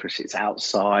Cyprus, it's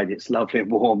outside, it's lovely and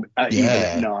warm, even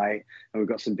at night, and we've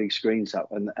got some big screens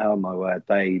up. And oh my word,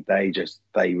 they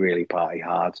really party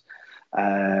hard.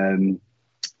 The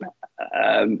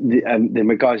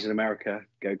guys in America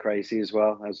go crazy as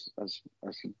well, as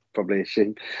you probably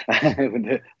assume,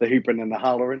 with the hooping and the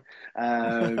hollering.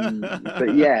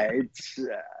 But yeah, it's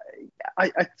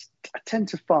I tend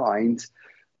to find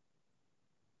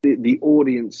the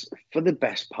audience for the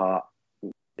best part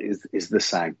is the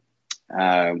same,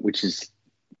 which is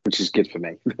good for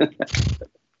me.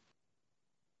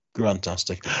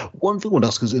 Fantastic. One thing I want to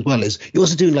ask as well is you're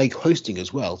also doing like hosting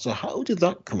as well. So how did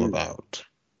that come about?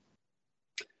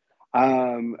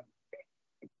 Kind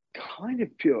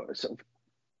of pure sort of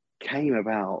came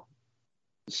about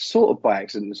sort of by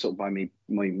accident, sort of by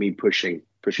me pushing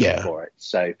for it.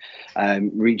 So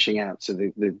reaching out to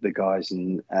the guys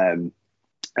and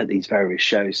at these various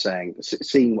shows,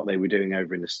 seeing what they were doing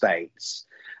over in the States,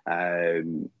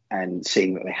 and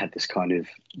seeing that they had this kind of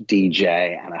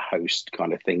DJ and a host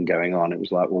kind of thing going on. It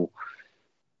was like, well,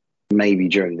 maybe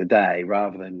during the day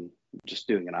rather than just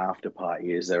doing an after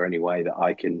party, is there any way that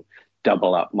I can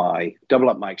double up my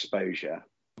exposure,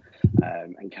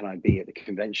 and can I be at the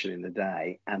convention in the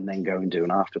day and then go and do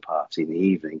an after party in the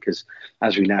evening? Because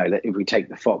as we know, that if we take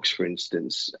the Fox for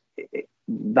instance,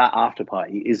 that after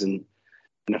party isn't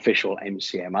an official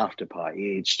MCM after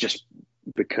party. It's just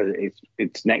because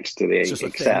it's next to the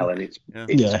Excel and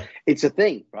it's a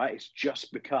thing, right? It's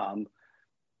just become,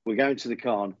 we're going to the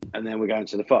con and then we're going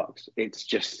to the Fox. It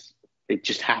just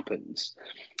happens.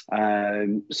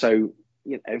 So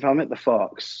if I'm at the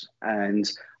Fox and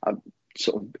I'm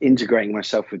sort of integrating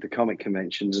myself with the comic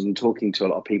conventions and talking to a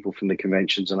lot of people from the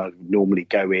conventions, and I normally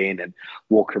go in and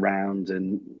walk around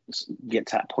and get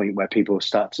to that point where people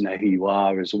start to know who you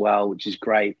are as well, which is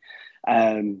great.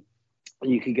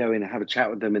 You can go in and have a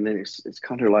chat with them, and then it's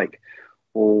kind of like,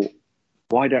 well,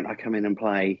 why don't I come in and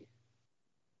play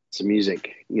some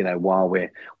music, while we're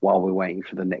waiting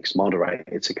for the next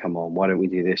moderator to come on? Why don't we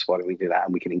do this? Why don't we do that?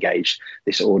 And we can engage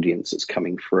this audience that's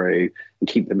coming through and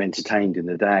keep them entertained in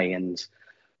the day. And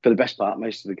for the best part,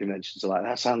 most of the conventions are like,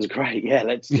 that sounds great. Yeah,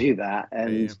 let's do that.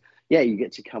 And you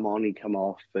get to come on and come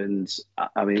off. And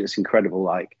I mean, it's incredible.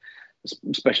 Like,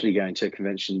 especially going to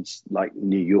conventions like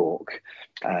New York,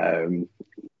 you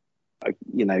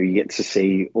get to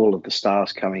see all of the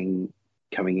stars coming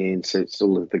in. So it's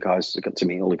all of the guys. I got to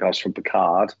meet all the guys from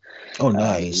Picard. Oh,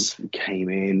 nice. Came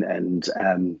in, and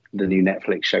the new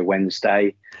Netflix show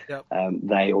Wednesday. Yep.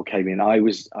 They all came in. I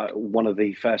was one of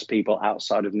the first people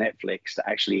outside of Netflix to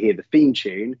actually hear the theme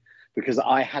tune, because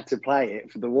I had to play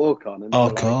it for the walk-on. And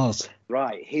God!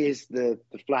 Right, here's the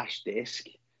flash disc.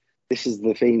 This is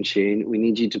the theme tune. We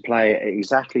need you to play it at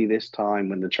exactly this time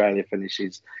when the trailer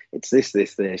finishes. It's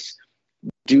this.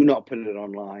 Do not put it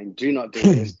online. Do not do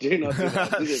this. Do not do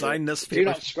that. Sign this. Do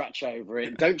not scratch over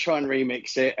it. Don't try and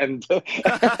remix it. And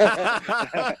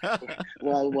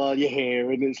while you're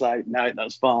here, and it's like, no,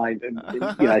 that's fine. And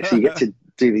so you get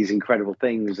do these incredible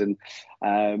things. And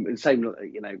same,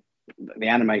 the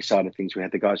anime side of things, we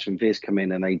had the guys from Viz come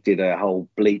in and they did a whole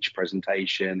Bleach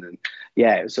presentation, and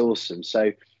yeah, it was awesome.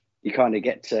 So you kind of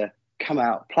get to come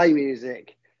out, play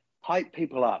music, hype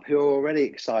people up who are already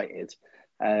excited.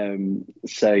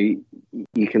 So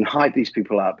you can hype these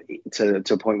people up to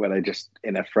a point where they're just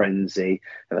in a frenzy,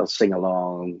 and they'll sing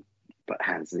along, put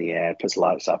hands in the air, puts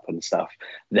lights up and stuff.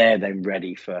 They're then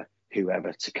ready for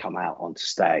whoever to come out onto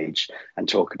stage and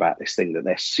talk about this thing that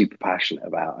they're super passionate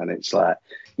about. And it's like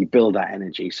you build that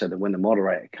energy so that when the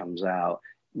moderator comes out,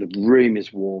 the room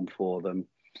is warm for them,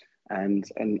 and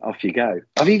off you go.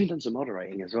 I've even done some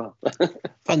moderating as well.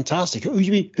 Fantastic. Who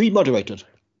you moderated?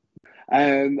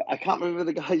 I can't remember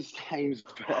the guy's names,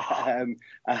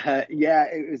 but yeah,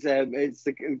 it's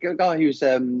the guy who's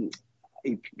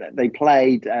they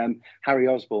played Harry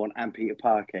Osborn and Peter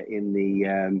Parker in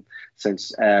the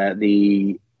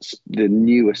the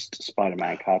newest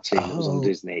Spider-Man cartoon that was on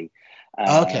Disney.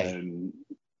 Okay.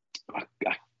 I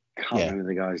can't remember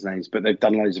the guys' names, but they've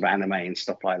done loads of anime and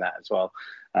stuff like that as well.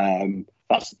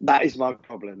 That is my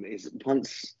problem. Is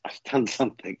once I've done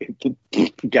something,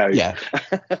 it goes. Yeah.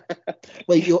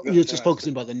 Well, you're just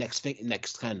focusing about the next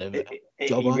kind of job.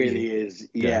 It really is.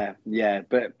 Yeah.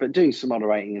 But doing some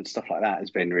moderating and stuff like that has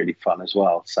been really fun as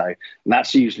well. So and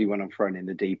that's usually when I'm thrown in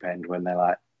the deep end, when they're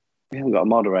like, "We haven't got a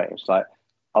moderator." It's like,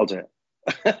 I'll do it.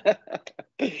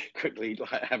 Quickly,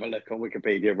 have a look on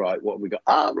Wikipedia. Right, what have we got?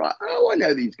 Right. Oh, I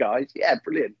know these guys. Yeah,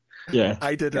 brilliant. Yeah,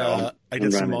 I did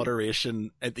some moderation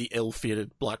at the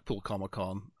ill-fated Blackpool Comic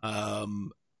Con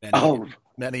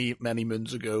many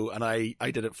moons ago, and I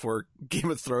did it for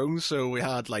Game of Thrones. So we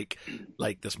had like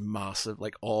this massive,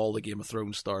 like all the Game of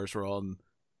Thrones stars were on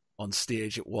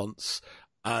stage at once,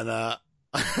 and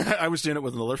I was doing it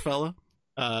with another fella,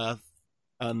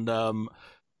 and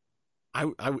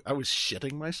I was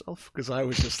shitting myself because I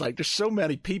was just like, there's so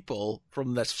many people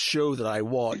from this show that I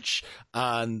watch,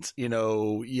 and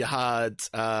you had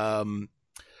oh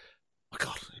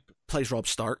god, he plays Rob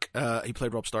Stark. He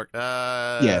played Rob Stark.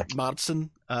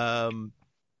 Madsen.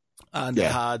 And it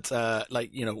had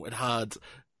it had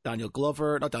Daniel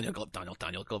Glover, not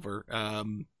Daniel Glover.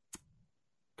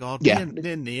 God,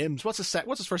 names. What's his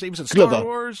first name? He was in Star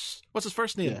Wars. What's his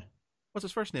first name? Yeah. What's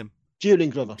his first name?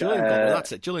 Julian Glover.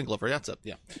 That's it. Julian Glover. That's it.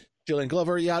 Yeah. Julian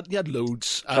Glover. You had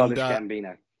loads. Childish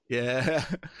Gambino. Yeah.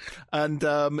 And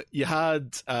you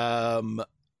had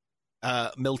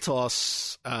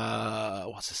Miltos.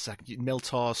 What's his second?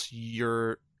 Miltos.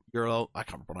 I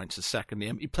can't pronounce his second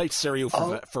name. He played Sirio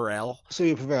Farrell.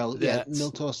 Sirio Farrell. Yeah.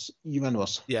 Miltos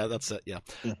Umanos. Yeah, that's it. Yeah.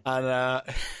 And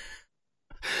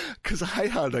because I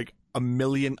had like a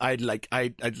million, I'd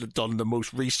done the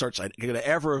most research I could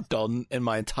ever have done in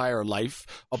my entire life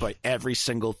about every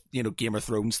single Game of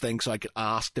Thrones thing, so I could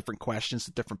ask different questions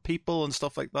to different people and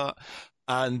stuff like that.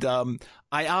 And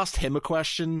I asked him a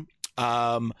question,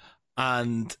 and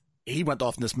he went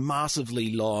off in this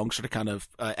massively long sort of kind of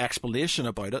explanation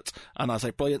about it, and I was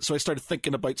like, brilliant. So I started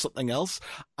thinking about something else,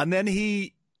 and then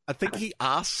I think he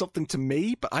asked something to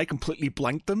me, but I completely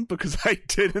blanked him because I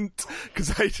didn't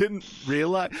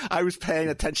realize I was paying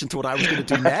attention to what I was going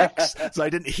to do next, so I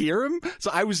didn't hear him.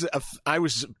 So I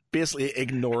was basically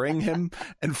ignoring him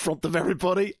in front of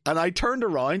everybody, and I turned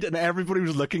around and everybody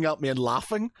was looking at me and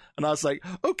laughing, and I was like,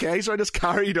 okay, so I just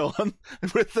carried on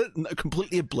with it,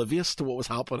 completely oblivious to what was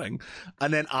happening.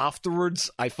 And then afterwards,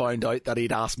 I found out that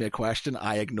he'd asked me a question,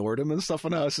 I ignored him and stuff,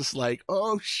 and I was just like,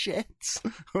 oh shit,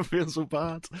 I feel so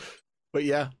bad. But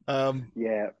yeah.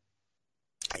 Yeah.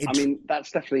 I mean,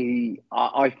 that's definitely,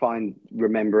 I find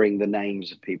remembering the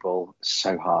names of people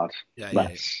so hard.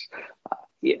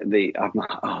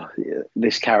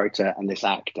 This character and this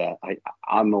actor,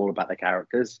 I'm all about the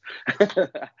characters.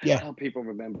 Yeah. How people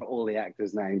remember all the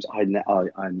actors' names, I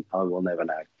will never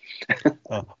know.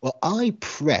 Well, I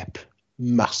prep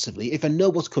massively. If I know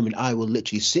what's coming, I will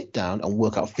literally sit down and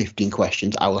work out 15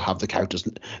 questions. I will have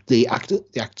the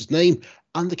actor's name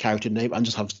and the character name, and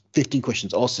just have 15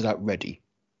 questions all set out ready.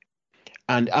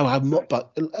 And I'll have more,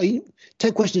 but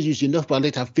 10 questions is usually enough, but I'd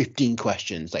like to have 15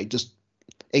 questions, like just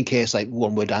in case like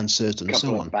one word answers and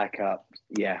so on. Backup,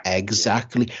 yeah.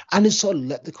 Exactly. Yeah. And it's sort of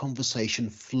let the conversation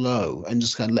flow and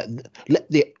just kind of let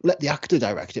the actor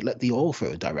direct it, let the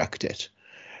author direct it.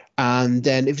 And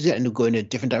then if you end up going in a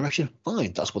different direction,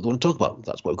 fine, that's what they want to talk about.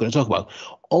 That's what we're going to talk about.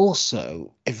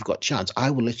 Also, if you've got a chance,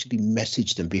 I will literally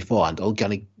message them beforehand. I'll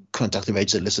kind of contact the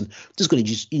agent and listen, just going to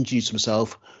just introduce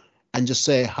myself and just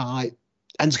say hi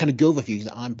and just kind of go over a few.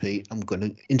 I'm Pete. I'm going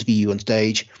to interview you on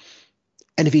stage.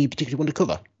 Anything you particularly want to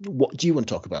cover? What do you want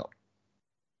to talk about?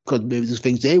 Because maybe there's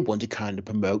things they want to kind of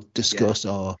promote, discuss,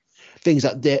 or things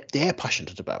that they're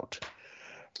passionate about.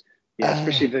 Yeah,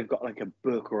 especially if they've got like a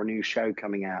book or a new show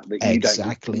coming out that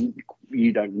Exactly.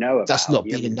 you don't know about. That's not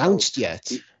You been haven't announced told.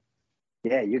 yet.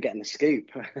 Yeah, you're getting the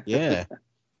scoop. Yeah.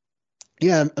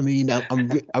 Yeah, I mean, I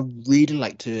really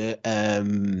like to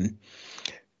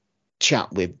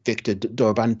chat with Victor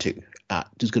Dorobantu at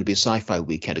there's going to be a sci-fi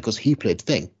weekend because he played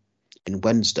Thing in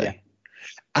Wednesday,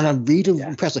 and I'm really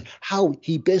impressed with how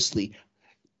he basically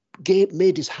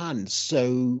made his hand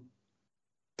so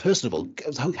personable.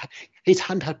 How his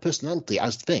hand had personality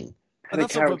as Thing. And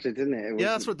that's character, didn't it?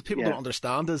 That's what the people don't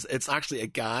understand is it's actually a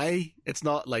guy. It's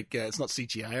not like it's not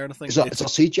CGI or anything. It's not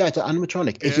CGI. It's an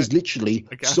animatronic. It is literally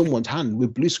someone's hand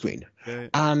with blue screen,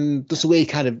 and that's the way he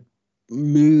kind of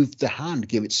moved the hand,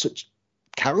 give it such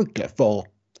character for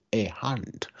a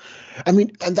hand. I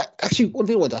mean, and that actually one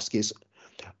thing I want to ask is,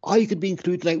 are you could be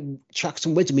included like tracks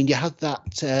and Wednesday? I mean, you had that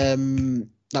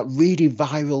that really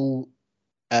viral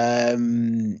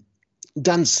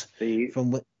dance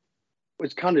from.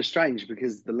 It's kind of strange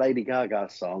because the Lady Gaga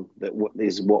song that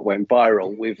is what went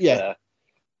viral with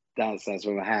Dance Dance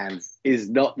with My Hands is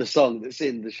not the song that's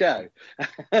in the show.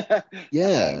 But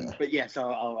yes, I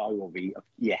will be.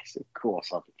 Yes, of course,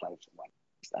 I'll be playing some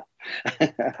stuff.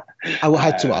 I will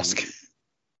have to ask.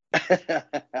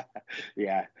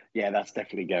 Yeah, that's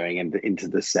definitely going into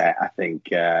the set. I think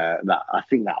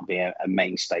that'll be a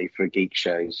mainstay for geek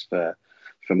shows for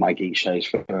my geek shows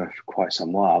for quite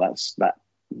some while.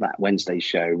 That Wednesday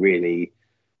show really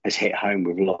has hit home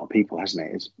with a lot of people,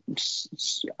 hasn't it?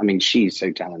 I mean, she's so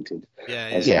talented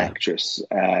as an actress,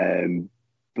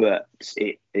 but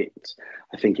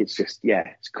I think it's just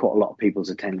it's caught a lot of people's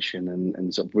attention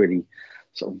and sort of really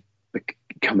sort of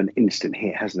become an instant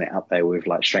hit, hasn't it? Up there with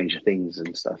like Stranger Things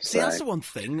and stuff. See, that's the one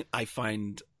thing I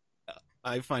find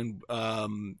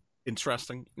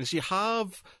interesting is you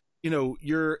have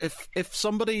if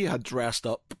somebody had dressed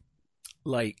up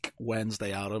like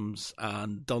Wednesday Addams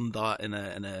and done that in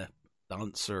a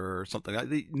dance or something,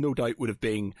 they no doubt would have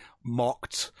been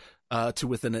mocked to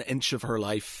within an inch of her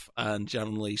life and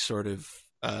generally sort of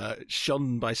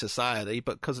shunned by society.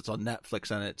 But because it's on Netflix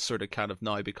and it's sort of kind of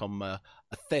now become a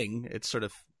thing, it's sort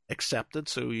of accepted.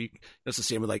 So it's the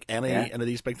same with like any of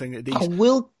these big things. I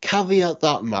will caveat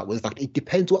that, Matt, with the fact it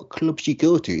depends what clubs you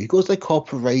go to. You go to like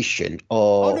Corporation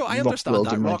or I understand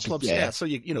that rock clubs. So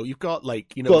you've got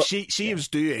like she was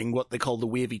doing what they call the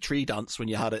wavy tree dance when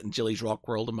you had it in Jilly's Rock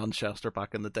World in Manchester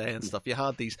back in the day and stuff. You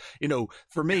had these,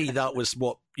 for me that was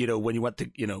what when you went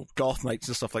to goth nights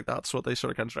and stuff like that. That's what they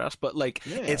sort of kind of dress. But like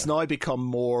it's now become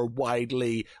more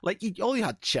widely like all you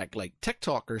had to check like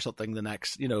TikTok or something the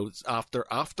next after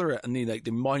it, and like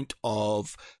the amount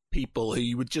of people who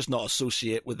you would just not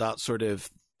associate with that sort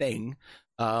of thing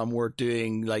were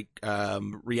doing like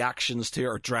reactions to it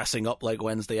or dressing up like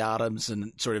Wednesday Addams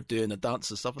and sort of doing the dance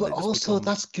and stuff. But also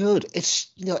that's good.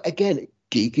 It's again,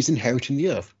 geek is inheriting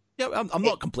the earth. Yeah, I'm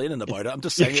not complaining about it. I'm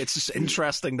just saying it's just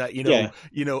interesting that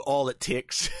all it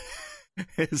takes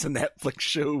is a Netflix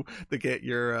show to get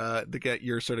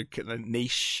your sort of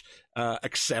niche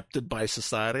accepted by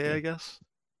society, I guess.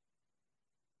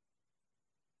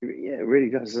 Yeah, it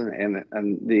really does, doesn't it?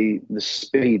 And the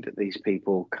speed that these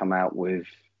people come out with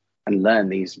and learn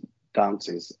these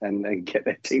dances and get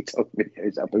their TikTok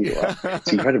videos up as well.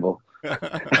 It's incredible.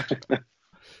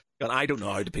 And I don't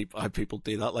know how people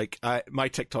do that. Like my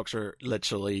TikToks are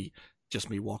literally just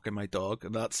me walking my dog,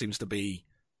 and that seems to be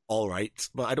all right.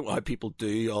 But I don't know how people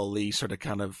do all these sort of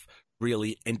kind of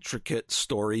really intricate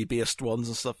story-based ones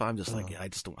and stuff. I'm just like, I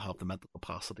just don't have the mental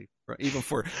capacity for it, even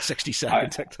for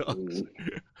 60-second TikToks.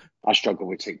 I struggle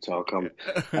with TikTok.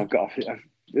 I've got a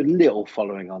little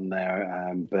following on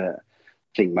there, but I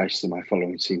think most of my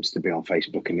following seems to be on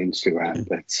Facebook and Instagram.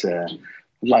 But I'd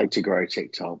like to grow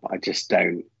TikTok, but I just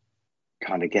don't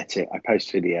kind of get it. I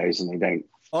post videos and they don't.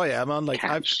 Oh yeah, man! Like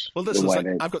I've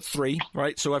got 3,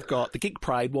 right? So I've got the Geek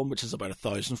Pride one, which is about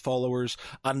 1,000 followers,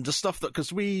 and the stuff that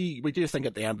because we do think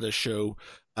at the end of the show,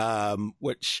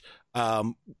 which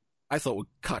I thought would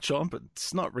catch on, but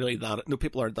it's not really that. No,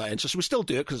 people aren't that interested. We still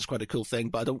do it because it's quite a cool thing,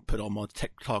 but I don't put on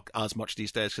TikTok as much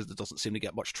these days because it doesn't seem to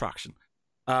get much traction.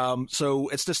 So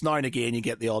it's just now and again you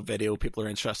get the odd video people are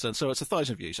interested in. So it's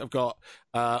 1,000 views. I've got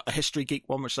a History Geek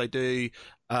one, which I do.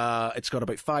 It's got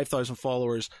about 5,000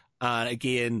 followers. And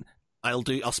again,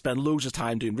 I'll spend loads of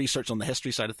time doing research on the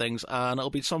history side of things, and it'll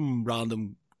be some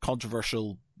random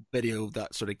controversial video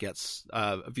that sort of gets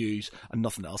views and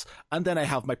nothing else. And then I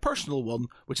have my personal one,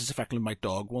 which is effectively my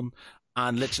dog one.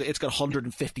 and literally it's got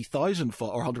 150,000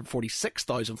 or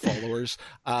 146,000 followers,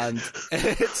 and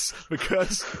it's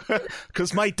because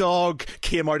my dog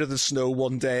came out of the snow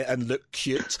one day and looked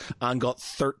cute and got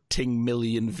 13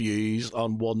 million views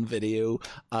on one video,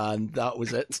 and that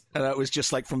was it. And it was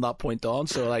just like from that point on.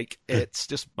 So like it's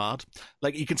just mad.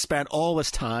 Like you can spend all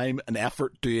this time and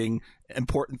effort doing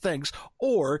important things,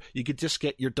 or you could just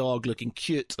get your dog looking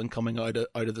cute and coming out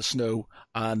of the snow,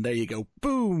 and there you go,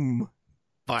 boom.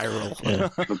 Viral. Yeah.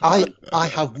 I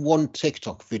have one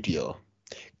TikTok video.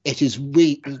 It is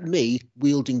me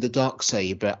wielding the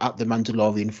Darksaber at the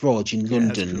Mandalorian Forge in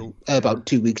London cool. About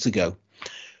 2 weeks ago.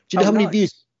 Do you know how many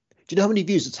views? Do you know how many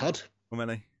views it's had? How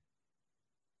many?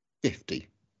 50.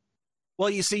 Well,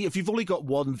 you see, if you've only got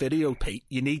one video, Pete,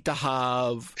 you need to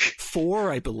have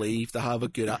 4, I believe, to have a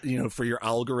good, for your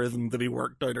algorithm to be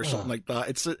worked out or something like that.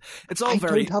 It's all I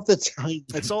very. don't have the time.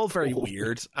 It's all very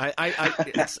weird.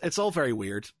 It's all very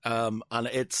weird. And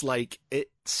it's like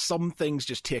some things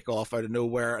just take off out of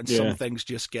nowhere, and some things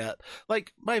just get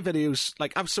like my videos.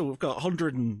 Like I've got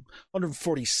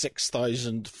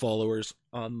 146,000 followers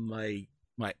on my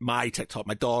TikTok,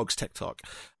 my dog's TikTok,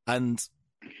 and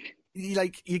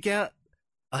you get.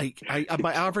 Like my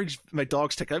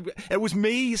dog's TikTok. It was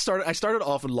me. I started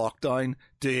off in lockdown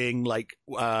doing like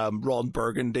Ron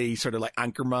Burgundy sort of like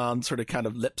Anchorman sort of kind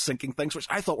of lip syncing things, which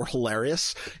I thought were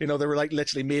hilarious. They were like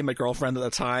literally me and my girlfriend at the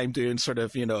time doing sort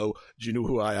of do you know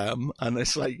who I am? And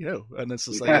it's like and it's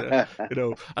just like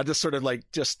I just sort of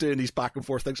like just doing these back and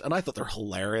forth things, and I thought they're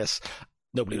hilarious.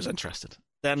 Nobody was interested.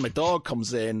 Then my dog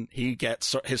comes in. He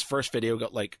gets his first video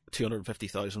got like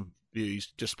 250,000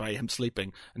 views just by him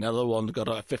sleeping. Another one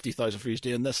got 50,000 views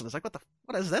doing this, and it's like,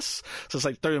 what is this? So it's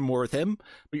like doing more with him.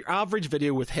 But your average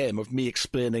video with him of me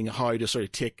explaining how to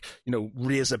sort of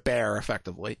raise a bear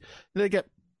effectively, they get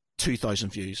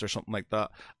 2,000 views or something like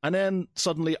that. And then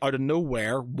suddenly out of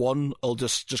nowhere, one will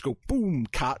just go boom,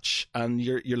 catch, and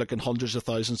you're looking hundreds of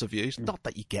thousands of views. Not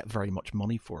that you get very much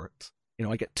money for it.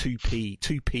 I get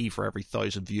 2p for every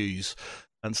 1,000 views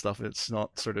and stuff. It's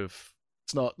not sort of.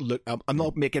 I'm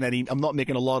not making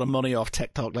a lot of money off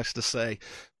TikTok, let's just say,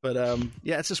 but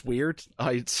it's just weird.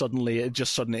 It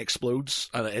just suddenly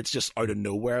explodes, and it's just out of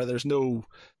nowhere. There's no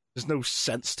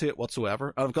sense to it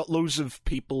whatsoever. I've got loads of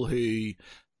people who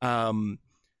I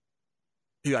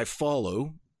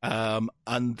follow,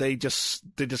 and they just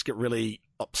get really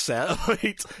upset.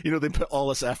 They put all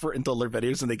this effort into all their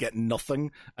videos and they get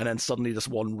nothing, and then suddenly this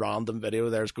one random video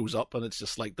of theirs goes up, and it's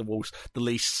just like the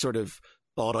least sort of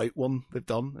thought out one they've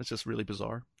done. It's just really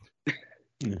bizarre.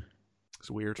 Yeah.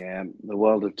 It's weird. Yeah, the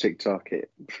world of TikTok.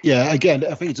 Yeah, again,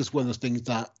 I think it's just one of those things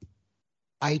that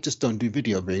I just don't do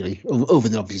video really, other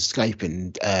than obviously Skype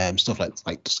and stuff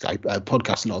like Skype,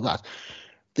 podcasts and all that.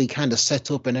 They kind of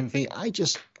set up and everything. I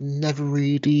just never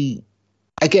really.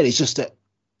 Again, it's just a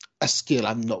skill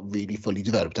I'm not really fully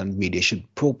developed, and really should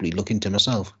probably look into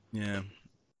myself. Yeah.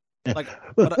 Yeah. Like,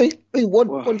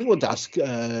 one thing I want to ask,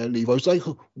 Levi, was like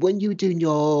when you were doing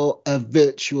your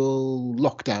virtual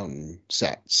lockdown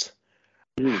sets,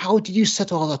 how did you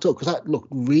set all that up? Because that looked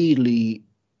really,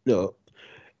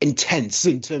 intense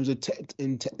in terms of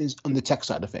on the tech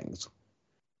side of things.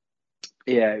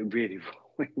 Yeah, it really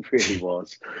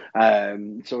was. So I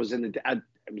was in a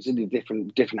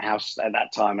different house at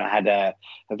that time. I had a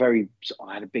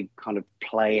big kind of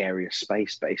play area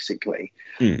space basically,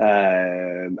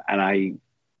 and I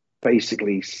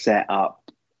basically set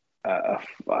up a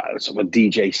sort of a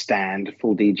DJ stand, a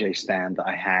full DJ stand that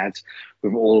I had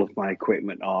with all of my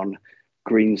equipment on,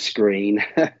 green screen.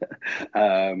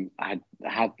 I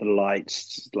had the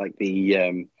lights, like the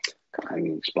I can't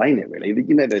even explain it really.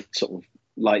 The sort of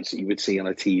lights that you would see on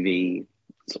a TV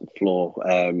sort of floor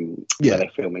where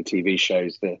they're filming TV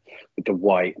shows, with the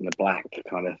white and the black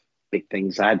kind of big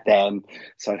things. I had them,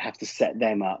 so I'd have to set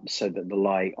them up so that the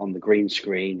light on the green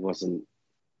screen wasn't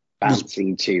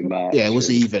bouncing too much. Yeah, it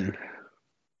was even.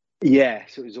 Yeah,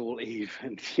 so it was all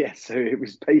even. Yeah, so it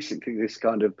was basically this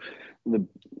kind of the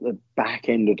back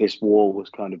end of this wall was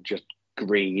kind of just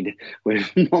green with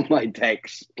all my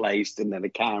decks placed, and then a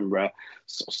camera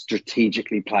sort of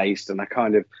strategically placed. And I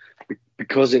kind of,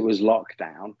 because it was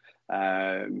lockdown,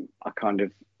 I kind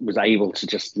of was able to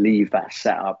just leave that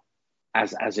setup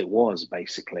as it was.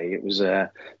 Basically, it was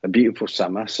a beautiful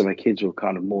summer, so my kids were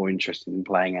kind of more interested in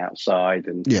playing outside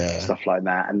and stuff like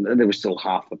that. And there was still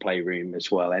half the playroom as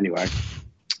well, anyway.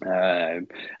 And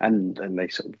they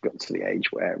sort of got to the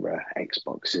age where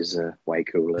Xboxes are way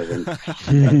cooler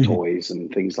than toys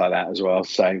and things like that as well.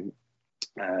 So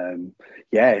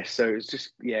so it was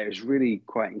just it was really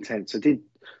quite intense. I did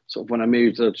sort of, when I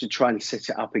moved to try and set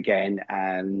it up again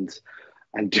and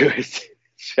do it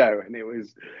show, and it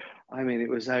was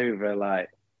over like.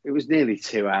 It was nearly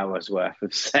 2 hours worth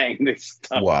of saying this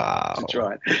stuff Wow.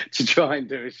 to try and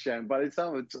do a show. And by the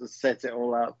time I sort of set it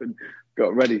all up and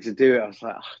got ready to do it, I was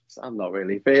like, I'm not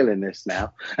really feeling this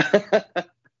now.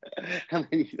 And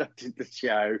then I did the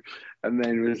show, and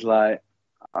then it was like,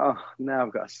 now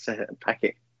I've got to pack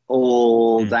it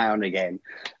all down again.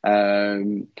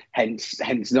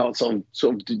 Hence not sort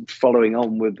of following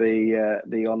on with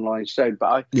the online show.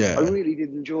 But I really did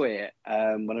enjoy it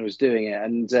when I was doing it,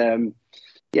 and.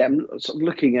 I'm sort of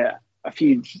looking at a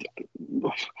few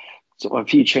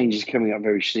changes coming up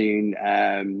very soon.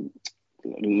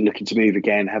 Looking to move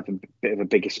again, have a bit of a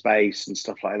bigger space and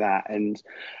stuff like that. And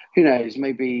who knows,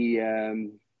 maybe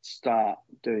start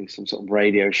doing some sort of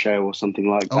radio show or something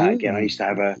like that again. I used to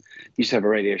have a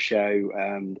radio show.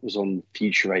 It was on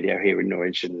Future Radio here in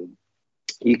Norwich, and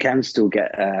you can still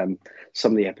get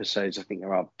some of the episodes. I think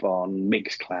they're up on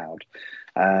Mixcloud.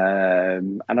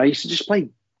 And I used to just play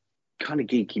kind of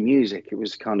geeky music. It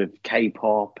was kind of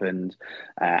K-pop and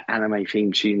anime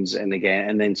theme tunes, and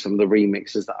then some of the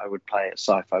remixes that I would play at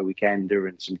Sci-Fi Weekender,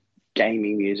 and some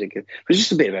gaming music. It was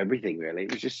just a bit of everything, really.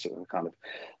 It was just sort of kind of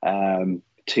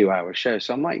 2-hour show.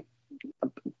 So I might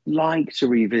like to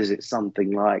revisit something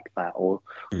like that, or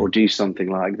do something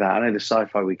like that. I know the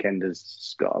Sci-Fi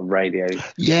Weekender's got a radio.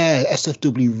 Yeah,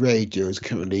 SFW Radio is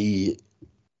currently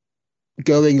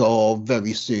going, or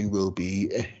very soon will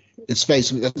be.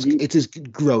 It is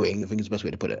growing, I think is the best way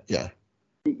to put it.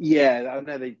 Yeah, I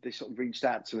know they sort of reached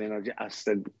out to me, and I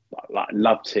said I'd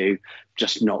love to,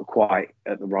 just not quite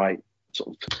at the right sort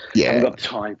of. I haven't got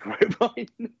time for it right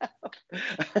now.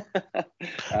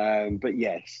 But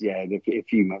yes, in a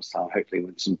few months' time, hopefully,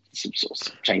 when some sort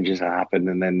of changes happen,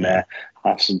 and then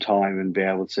have some time and be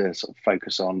able to sort of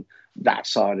focus on that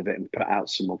side of it and put out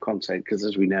some more content. Because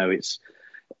as we know,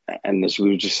 and as we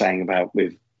were just saying about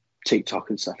with TikTok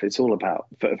and stuff, it's all about,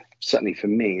 certainly for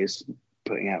me, is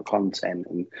putting out content,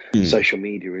 and social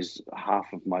media is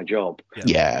half of my job.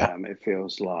 It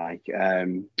feels like,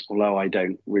 although I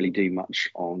don't really do much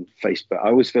on Facebook, I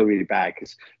always feel really bad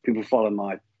because people follow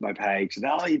my page and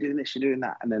you're doing this, you're doing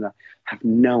that, and then I have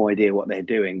no idea what they're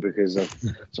doing, because I've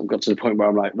sort of got to the point where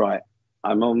I'm like, right,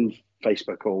 I'm on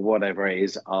Facebook or whatever it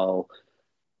is, I'll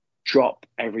drop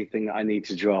everything that I need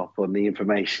to drop on the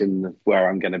information of where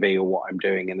I'm going to be or what I'm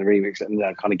doing in the remix, and then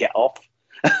I kind of get off.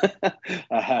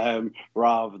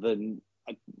 Rather than,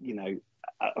 I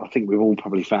think we've all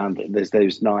probably found that there's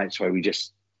those nights where we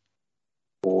just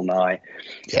all night,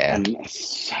 and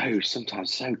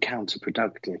sometimes so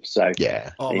counterproductive. So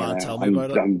tell me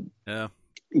about it.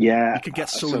 You could get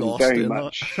so lost in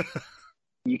much.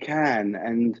 You can,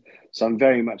 and so I'm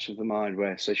very much of the mind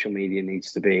where social media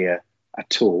needs to be a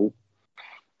tool,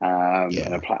 and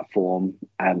a platform,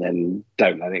 and then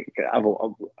don't let it.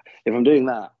 If I'm doing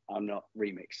that, I'm not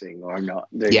remixing, or I'm not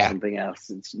doing something else.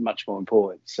 It's much more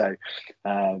important. So,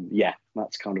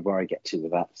 that's kind of where I get to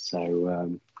with that.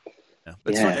 So,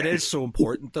 it is so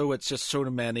important, though. It's just so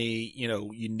many,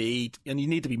 you need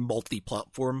to be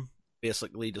multi-platform,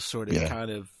 basically, to sort of kind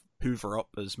of hoover up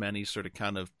as many sort of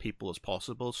kind of people as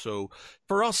possible. So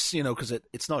for us, because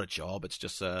it's not a job, it's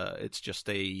just a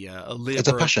labor. It's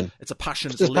a passion. It's a passion.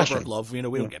 It's a labor of love. We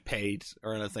don't get paid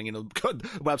or anything. The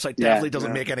website definitely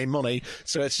doesn't make any money.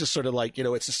 So it's just sort of like,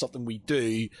 it's just something we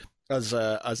do as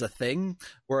a thing.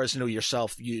 Whereas,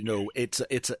 yourself, it's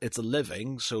a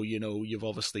living. So, you've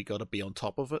obviously got to be on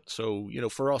top of it. So,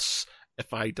 for us,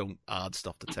 if I don't add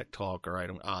stuff to TikTok, or I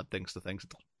don't add things to things,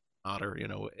 it doesn't matter,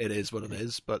 it is what it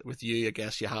is. But with you, I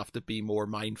guess you have to be more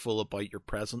mindful about your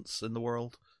presence in the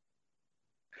world.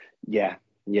 I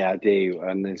do.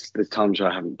 And there's times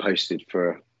where I haven't posted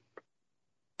for,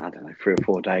 I don't know, 3 or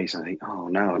 4 days. I think, oh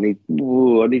no, I need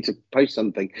to post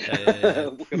something.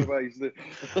 What can I post?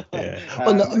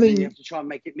 You have to try and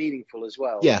make it meaningful as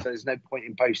well. So there's no point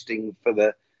in posting for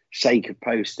the sake of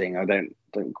posting. I don't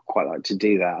quite like to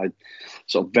do that. I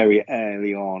sort of very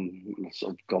early on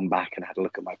sort of gone back and had a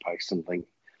look at my posts and think,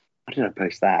 why did I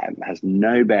post that? It has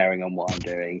no bearing on what I'm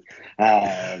doing.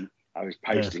 I was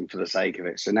posting for the sake of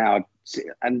it. So now,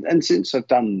 and since I've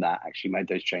done that, actually made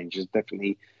those changes,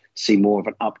 definitely see more of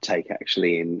an uptake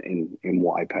actually in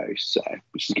what I post. So,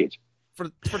 which is good.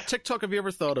 For TikTok, have you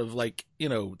ever thought of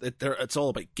it's all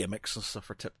about gimmicks and stuff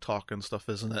for TikTok and stuff,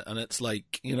 isn't it? And it's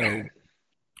like,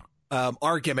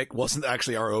 our gimmick wasn't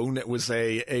actually our own. It was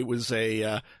a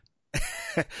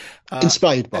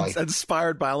inspired by.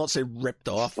 I'll not say ripped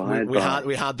off. We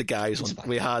had the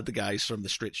guys from the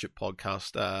Straight Shoot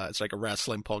podcast. It's like a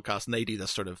wrestling podcast, and they do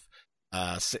this sort of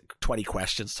 20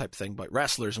 questions type thing about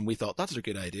wrestlers, and we thought that's a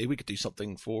good idea. We could do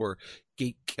something for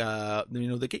Geek,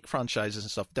 the Geek franchises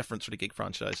and stuff, different sort of Geek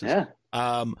franchises. Yeah.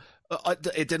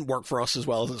 It didn't work for us as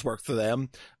well as it's worked for them.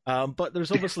 But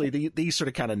there's obviously these sort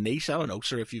of kind of niche, I don't know,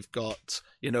 sort of if you've got,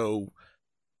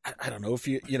 I don't know if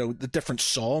the different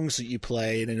songs that you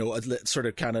play and, sort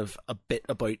of kind of a bit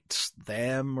about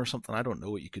them or something. I don't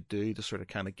know what you could do to sort of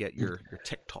kind of get your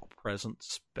TikTok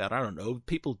presence better. I don't know.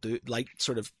 People do like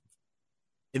sort of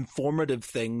informative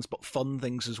things, but fun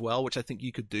things as well, which I think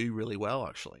you could do really well,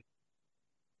 actually.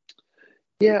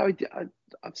 Yeah,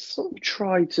 I've sort of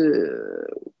tried to,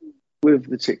 with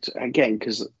the TikTok, again,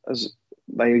 because as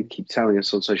they keep telling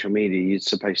us on social media, you're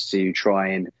supposed to try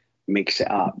and mix it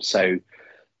up. So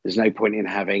there's no point in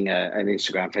having an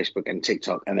Instagram, Facebook, and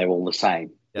TikTok, and they're all the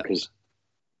same, because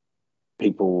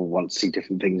people want to see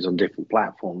different things on different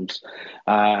platforms.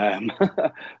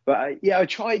 But I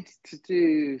tried to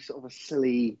do sort of a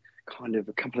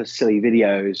couple of silly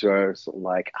videos where sort of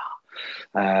like,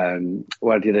 I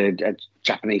did a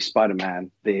Japanese Spider-Man,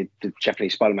 the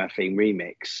Japanese Spider-Man theme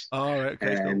remix. Oh, right,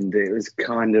 okay, and it was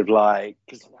kind of like,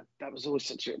 because that was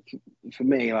always for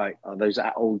me, like those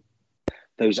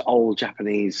old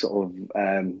Japanese sort of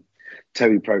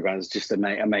Toei programs, just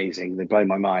amazing. They blow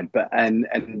my mind. But and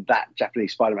that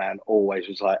Japanese Spider-Man always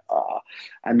was like,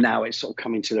 and now it's sort of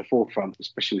coming to the forefront,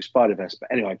 especially with Spider-Verse.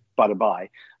 But anyway, by the by,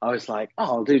 I was like,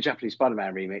 I'll do a Japanese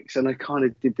Spider-Man remix. And I kind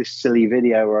of did this silly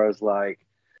video where I was like,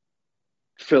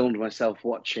 filmed myself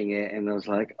watching it, and I was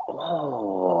like,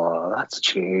 oh, that's a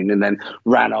tune. And then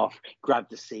ran off,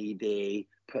 grabbed the CD,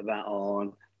 put that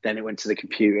on. Then it went to the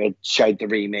computer, showed the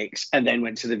remix, and then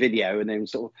went to the video, and then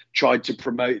sort of tried to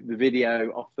promote the video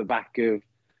off the back of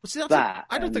that.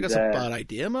 I don't think that's a bad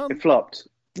idea, man. It flopped.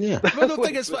 Yeah. Well, the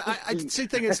thing is, I see.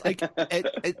 Thing is, like,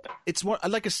 it's more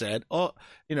like I said.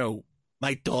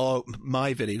 My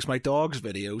dog's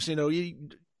videos.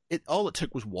 All it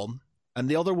took was one, and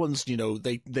the other ones,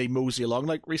 they mosey along.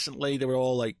 Like recently, they were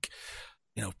all like,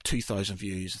 2,000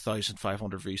 views,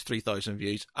 1,500 views, 3,000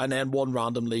 views, and then one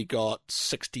randomly got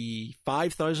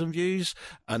 65,000 views,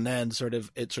 and then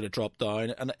it dropped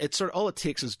down, and it's all it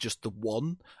takes is just the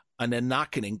one, and then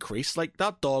that can increase. Like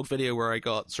that dog video where I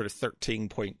got sort of 13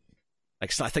 point, I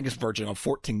think it's verging on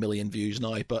 14 million views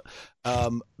now, but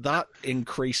that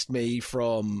increased me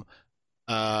from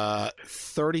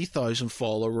 30,000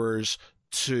 followers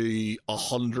to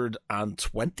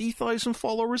 120,000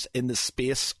 followers in the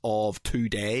space of 2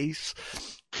 days.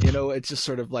 It's just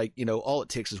sort of like, all it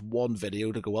takes is one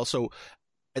video to go well. So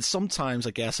it's sometimes,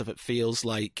 I guess, if it feels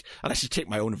like, and I should take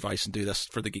my own advice and do this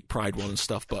for the Geek Pride one and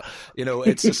stuff, but,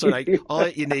 it's just sort of like, all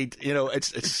you need,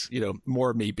 it's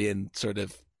more me being sort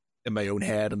of in my own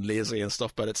head and lazy and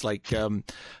stuff, but it's like,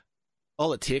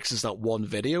 all it takes is that one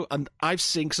video. And I've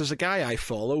seen, because there's a guy I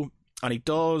follow, and he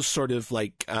does sort of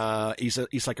like,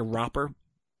 he's like a rapper,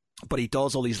 but he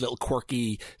does all these little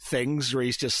quirky things where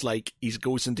he's just like, he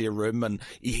goes into a room and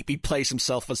he plays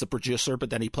himself as the producer,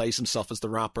 but then he plays himself as the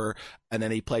rapper, and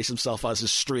then he plays himself as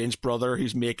his strange brother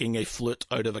who's making a flute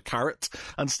out of a carrot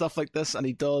and stuff like this. And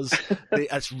he does,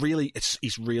 he's really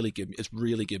good. It's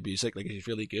really good music. Like, he's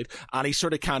really good. And he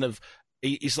sort of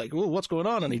he's like, oh, what's going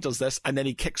on? And he does this, and then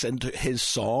he kicks into his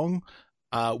song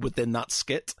within that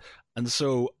skit. And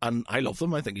I love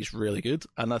them. I think he's really good.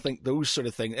 And I think those sort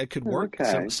of things, it could work.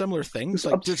 Okay. Similar things,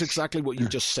 like just exactly what you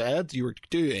just said you were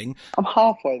doing. I'm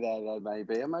halfway there, though,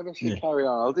 maybe. Maybe I should carry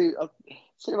on. I'll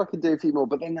see if I can do a few more.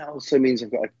 But then that also means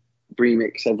I've got to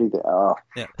remix everything. Oh.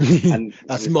 Yeah. And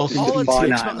that's more. All it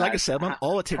takes, like I said, man,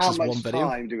 all it takes is one video.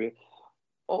 Time do we...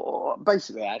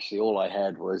 basically, actually, all I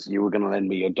heard was you were going to lend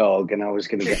me your dog, and I was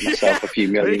going to get myself a few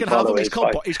million followers.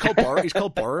 He's called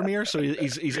Boromir, so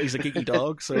he's a geeky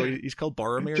dog. So he's called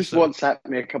Boromir. Just WhatsApp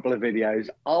me a couple of videos.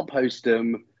 I'll post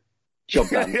them. Job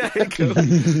done. Cool.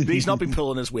 He's not been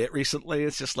pulling his weight recently.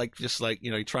 It's just like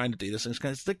trying to do this, and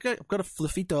it's like, I've got a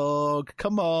fluffy dog.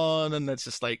 Come on, and it's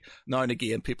just like now and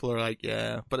again people are like,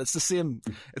 yeah, but it's the same.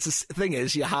 It's the thing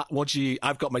is,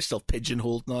 I've got myself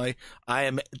pigeonholed now. I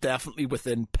am definitely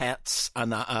within pets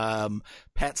and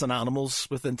animals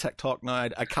within TikTok now.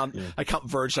 I can't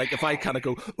verge, like if I kind of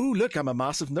go, oh look, I'm a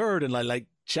massive nerd, and I like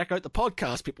check out the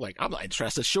podcast, people are like, I'm not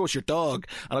interested, show us your dog.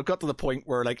 And I've got to the point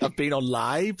where like I've been on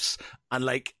lives and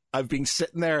like I've been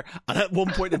sitting there, and at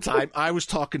one point in time I was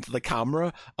talking to the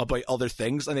camera about other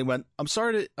things, and they went, I'm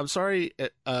sorry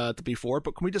to be forward,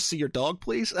 but can we just see your dog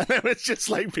please? And it was just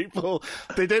like, people,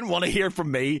 they didn't want to hear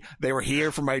from me, they were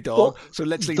here for my dog. So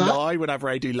literally now whenever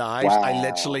I do lives, wow, I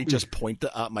literally just point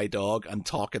it at my dog and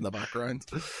talk in the background.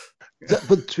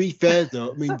 But to be fair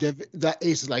though, I mean, that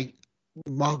is like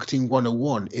marketing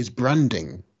 101 is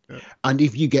branding. And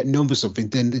if you get known for something,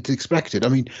 then it's expected. I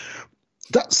mean,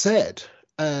 that said,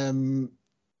 I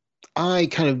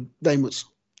kind of very much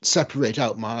separate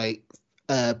out my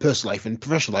personal life and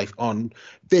professional life. On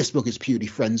Facebook, it's purely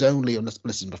friends only, unless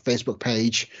it's my Facebook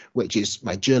page, which is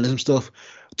my journalism stuff.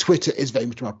 Twitter is very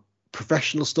much my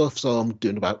professional stuff, so I'm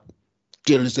doing about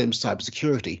journalism,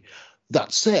 cybersecurity.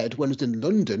 That said, when I was in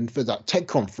London for that tech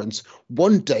conference,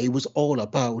 one day was all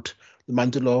about The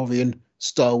Mandalorian,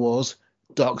 Star Wars,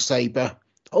 Darksaber.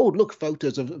 Oh, look,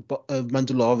 photos of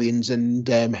Mandalorians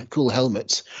and cool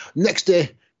helmets. Next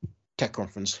day, tech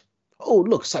conference. Oh,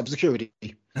 look, cybersecurity.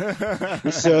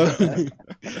 So,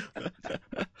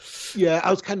 yeah, I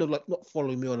was kind of like not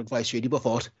following me on advice really, but I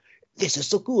thought, this is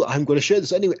so cool. I'm going to share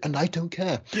this anyway, and I don't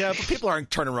care. Yeah, but people aren't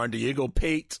turning around to you and go,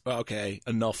 Pete, okay,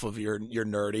 enough of your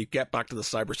nerdy. Get back to the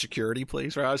cybersecurity,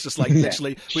 please. Right? I was just like,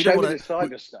 literally, we don't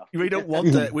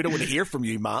want to hear from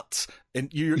you, Matt.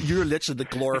 And you're literally the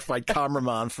glorified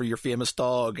cameraman for your famous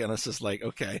dog, and it's just like,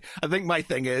 okay. I think my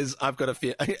thing is, I've got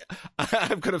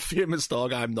a famous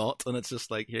dog. I'm not, and it's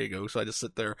just like, here you go. So I just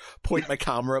sit there, point my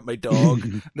camera at my dog.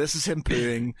 This is him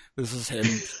pooing. This is him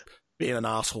being an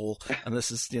asshole, and this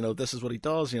is what he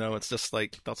does. It's just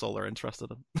like that's all they're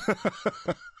interested in.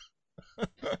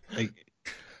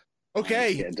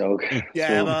 Okay. Yeah, dog.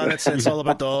 Yeah, man, it's all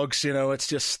about dogs. It's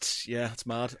just it's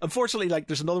mad. Unfortunately, like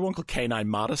there's another one called K9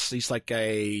 Mattis. He's like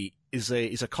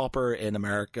he's a copper in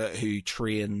America who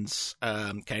trains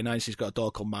canines. He's got a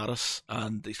dog called Mattis,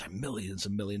 and he's like millions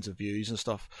and millions of views and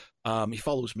stuff. He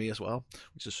follows me as well,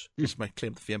 which is my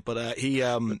claim to fame. But he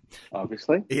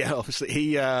obviously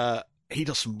he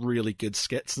does some really good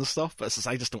skits and stuff. But it's just,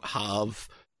 I just don't have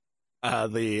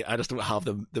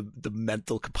the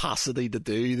mental capacity to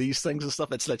do these things and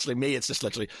stuff. It's literally me. It's just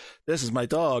literally, this is my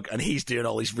dog, and he's doing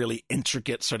all these really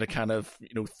intricate sort of kind of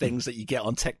things that you get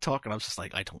on TikTok, and I'm just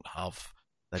like, I can't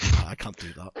do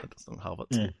that. I just don't have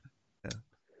it. Yeah.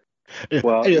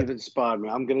 Well, you've inspired me.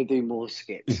 I'm going to do more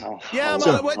skits. All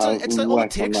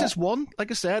it takes is one.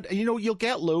 Like I said, you'll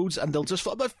get loads, and they'll just.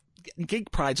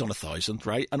 Geek Pride's on 1,000,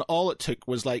 right? And all it took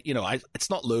was like, it's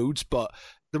not loads, but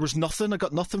there was nothing. I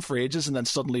got nothing for ages, and then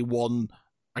suddenly one,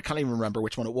 I can't even remember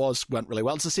which one it was, went really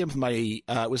well. It's the same with my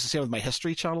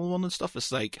History Channel one and stuff.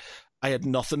 It's like I had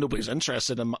nothing, nobody's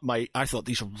interested in I thought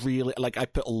these are really, like, I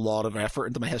put a lot of effort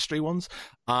into my history ones,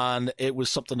 and it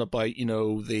was something about,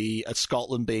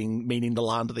 Scotland meaning the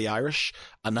land of the Irish,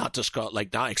 and that just got, like,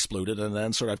 that exploded, and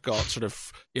then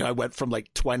I went from,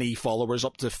 like, 20 followers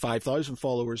up to 5,000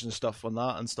 followers and stuff on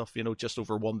that and stuff, just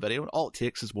over one video, and all it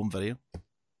takes is one video.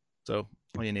 So,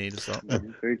 all you need is that.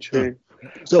 Very true.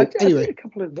 So, anyway. I did a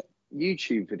couple of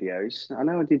YouTube videos. I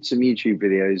know I did some YouTube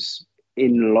videos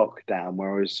in lockdown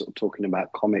where I was sort of talking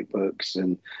about comic books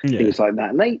and things like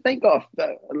that. And they got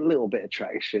a little bit of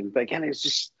traction. But again, it's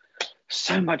just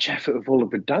so much effort with all the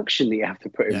production that you have to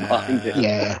put in behind it.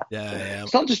 Yeah.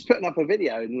 It's not just putting up a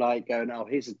video and like going, oh,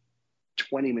 here's a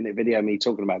 20-minute video of me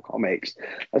talking about comics.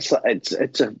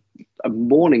 It's a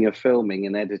morning of filming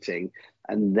and editing,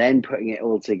 and then putting it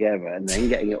all together, and then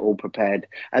getting it all prepared,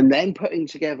 and then putting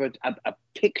together a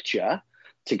picture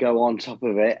to go on top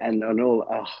of it, and all.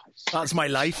 Oh, that's my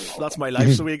life. That's my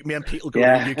life. So me and Pete will go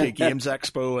to the UK Games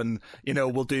Expo, and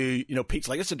we'll do. Pete's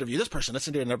like, let's interview this person. Let's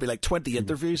interview, and there'll be like 20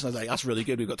 interviews, and I was like, that's really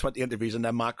good. We've got 20 interviews, and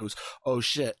then Matt goes, oh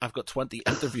shit, I've got 20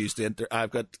 interviews to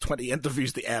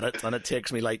edit, and it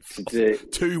takes me like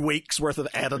 2 weeks worth of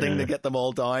editing to get them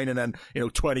all down, and then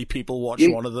 20 people watch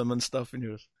one of them and stuff,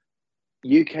 and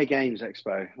UK Games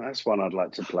Expo. That's one I'd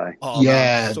like to play. Oh,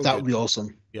 yeah, that would be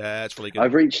awesome. Yeah, it's really good.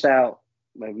 I've reached out.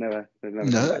 They've never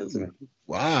done that to me.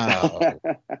 Wow.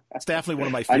 It's definitely one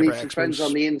of my favorite. I need some friends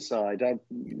on the inside.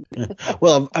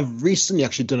 Well, I've recently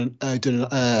actually done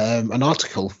an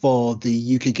article for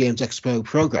the UK Games Expo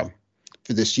program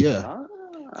for this year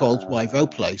called Why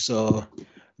Roleplay. So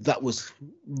that was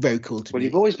very cool to me. Well,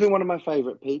 you've always been one of my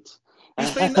favourite, Pete. We've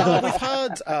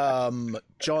had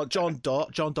John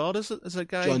Dodd is a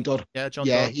guy. John Dodd. Yeah, John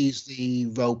Dodd. He's the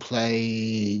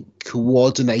roleplay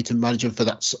coordinator manager for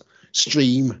that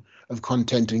stream of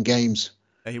content and games.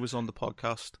 He was on the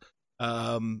podcast.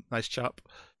 Nice chap.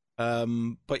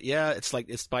 But yeah,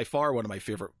 it's by far one of my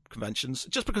favorite conventions,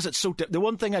 just because it's so. The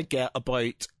one thing I get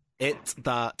about it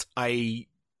the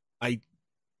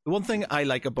one thing I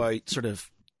like about sort of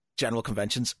general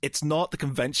conventions, it's not the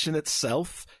convention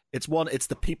itself. It's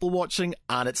the people watching,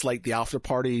 and it's like the after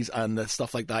parties and the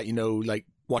stuff like that. Like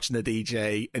watching the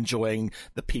DJ, enjoying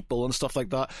the people and stuff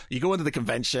like that. You go into the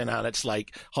convention and it's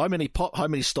like, how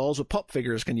many stalls with pop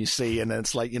figures can you see? And then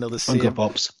it's like, the same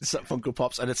Funko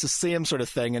Pops, and it's the same sort of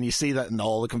thing, and you see that in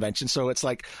all the conventions. So it's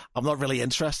like, I'm not really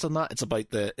interested in that. It's about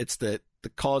the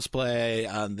cosplay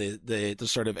and the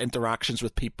sort of interactions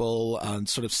with people and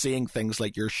sort of seeing things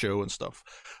like your show and stuff.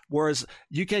 Whereas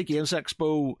UK Games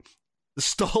Expo, the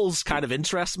stalls kind of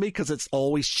interest me because it's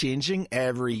always changing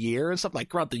every year and stuff. Like,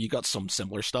 granted, you got some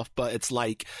similar stuff, but it's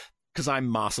like, because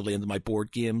I'm massively into my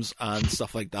board games and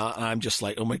stuff like that, and I'm just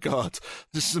like, oh my god,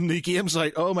 there's some new games.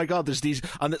 Like, oh my god, there's these,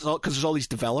 and it's all because there's all these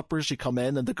developers who come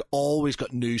in and they've always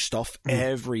got new stuff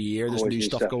every year. There's new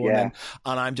stuff going in,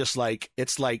 and I'm just like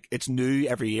it's new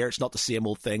every year. It's not the same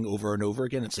old thing over and over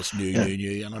again. It's just new,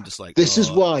 and I'm just like, this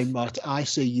is why, Matt, I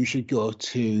say you should go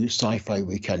to Sci-Fi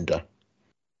Weekender.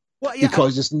 Well, yeah,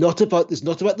 because it's not about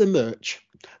the merch.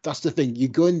 That's the thing. You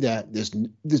go in there. There's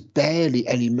barely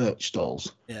any merch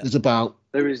stalls. Yeah. There's about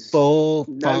 5.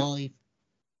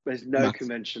 There's no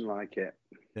convention like it.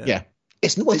 Yeah.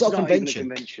 It's not a convention.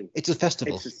 Even a convention. It's a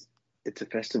festival. It's a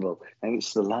festival, and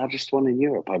it's the largest one in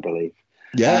Europe, I believe.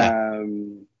 Yeah.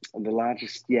 The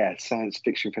largest, science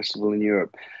fiction festival in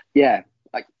Europe. Yeah.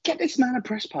 Like, get this man a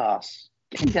press pass.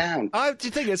 Get him down. The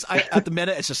thing is, at the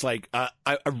minute, it's just like I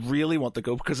really want to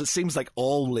go because it seems like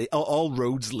all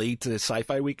roads lead to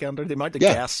Sci-Fi Weekender. The amount of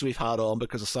guests we've had on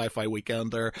because of Sci-Fi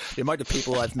Weekender, the amount of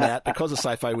people I've met because of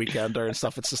Sci-Fi Weekender and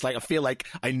stuff. It's just like I feel like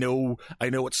I know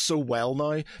it so well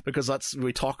now because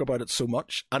we talk about it so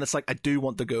much, and it's like I do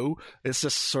want to go. It's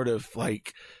just sort of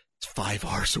like, it's 5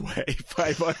 hours away,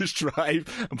 5 hours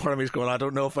drive, and part of me is going, I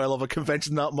don't know if I love a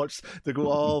convention that much to go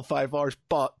all 5 hours,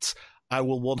 but I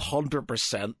will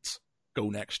 100% go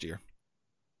next year.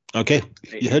 Okay,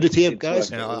 you heard it here,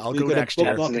 guys. Yeah, I'll go next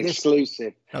year. That's an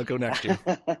exclusive. I'll go next year.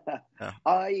 Yeah.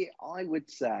 I would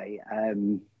say,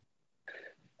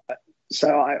 so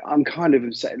I'm kind of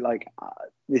obsessed. Like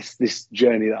this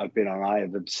journey that I've been on, I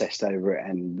have obsessed over it,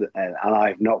 and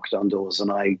I've knocked on doors, and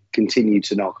I continue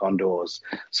to knock on doors.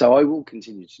 So I will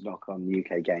continue to knock on the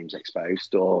UK Games Expo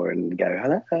store and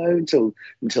go hello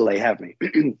until they have me.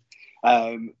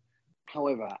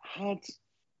 However, had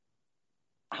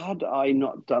I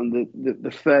not done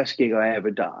the first gig I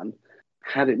ever done,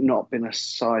 had it not been a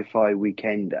Sci-Fi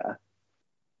Weekender,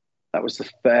 that was the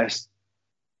first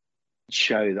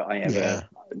show that I ever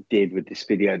did with this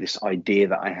video, this idea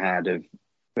that I had of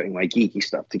putting my geeky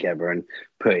stuff together and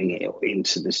putting it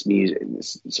into this music,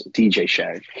 this sort of DJ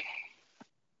show.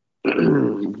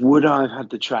 Would I have had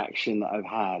the traction that I've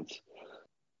had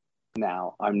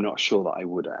now? I'm not sure that I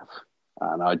would have.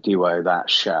 And I do owe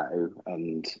that show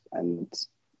and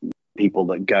people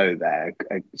that go there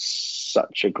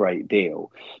such a great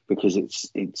deal because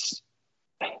it's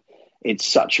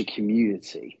such a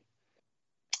community,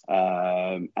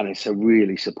 and it's a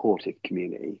really supportive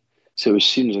community. So as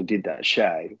soon as I did that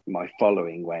show, my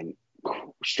following went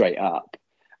straight up,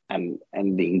 and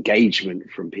the engagement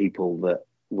from people that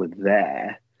were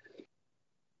there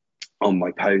on my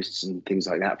posts and things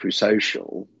like that through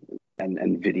social.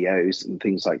 And videos and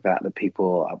things like that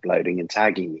people are uploading and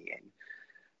tagging me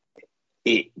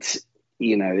in.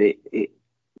 It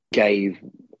gave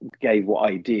what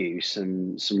I do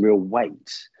some real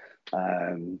weight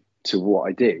to what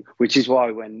I do, which is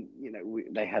why when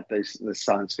they had the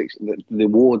science fiction the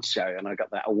awards show and I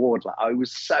got that award, like I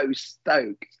was so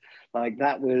stoked. Like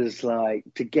that was like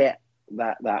to get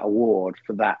that award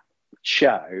for that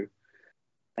show.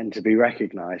 And to be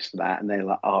recognised for that, and they're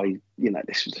like,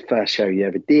 this was the first show you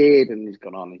ever did, and he's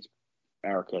gone on, he's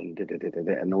American,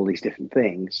 and all these different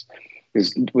things.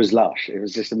 It was lush. It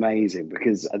was just amazing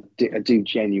because I do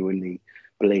genuinely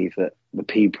believe that the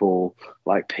people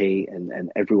like Pete and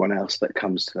everyone else that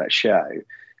comes to that show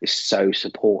is so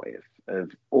supportive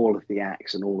of all of the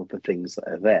acts and all of the things that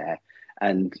are there,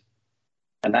 and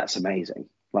that's amazing.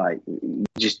 Like, you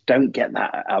just don't get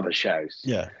that at other shows.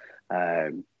 Yeah.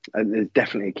 And there's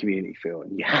definitely a community feel,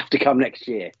 and you have to come next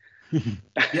year.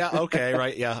 Yeah. Okay.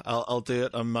 Right. Yeah. I'll do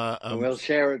it. We'll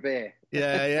share a beer.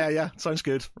 Yeah. Sounds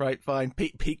good. Right. Fine.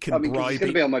 Pete can bribe. It's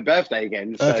going to be on my birthday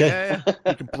again. So. Okay. Yeah.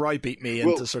 You can bribe me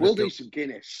into sort of. We'll do some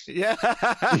Guinness. Yeah.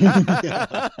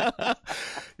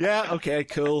 Yeah. Okay.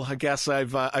 Cool. I guess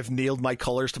I've nailed my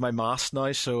colours to my mast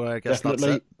now. So I guess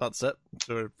Definitely. that's it.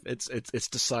 So it's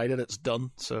decided. It's done.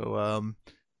 So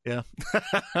yeah.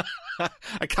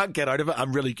 I can't get out of it.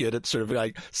 I'm really good at sort of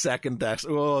like second guess.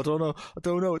 Oh, I don't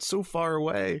know. It's so far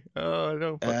away. Oh, I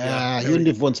know. But, you only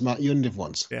live once, Matt. You only live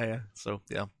once. Yeah. So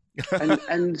yeah.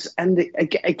 and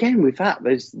again with that,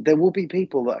 there will be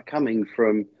people that are coming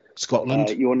from Scotland.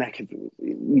 Your neck of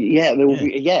there will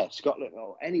be Scotland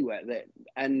or anywhere that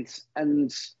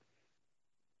and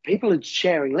people are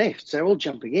sharing lifts. They're all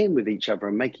jumping in with each other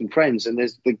and making friends. And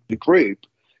there's the group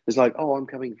is like, oh, I'm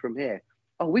coming from here.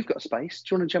 Oh, we've got space.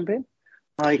 Do you want to jump in?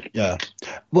 Like, yeah.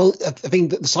 Well, I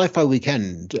think that the sci-fi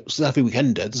weekend,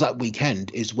 that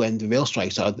weekend is when the real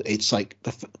strikes are. It's like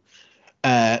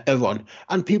everyone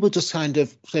and people just kind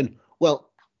of saying, well,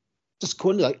 just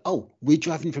going like, oh, we're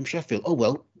driving from Sheffield. Oh,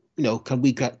 well, can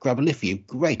we grab a lift for you?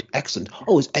 Great, excellent.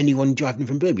 Oh, is anyone driving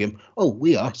from Birmingham? Oh,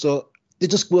 we are. So they're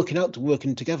just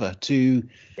working together to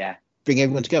bring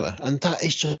everyone together, and that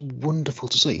is just wonderful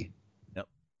to see. Yep.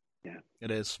 Yeah, it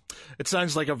is. It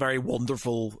sounds like a very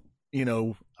wonderful,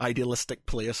 idealistic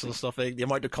place and stuff. The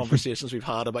amount of conversations we've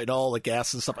had about all the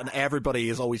guests and stuff, and everybody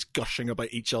is always gushing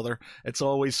about each other. It's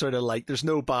always sort of like there's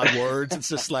no bad words. It's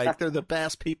just like they're the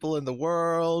best people in the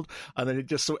world, and then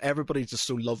everybody's just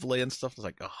so lovely and stuff. It's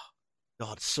like, oh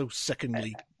God, it's so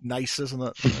sickeningly nice, isn't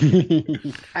it?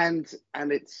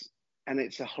 and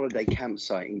it's a holiday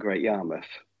campsite in Great Yarmouth.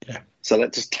 Yeah. So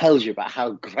that just tells you about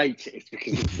how great it is,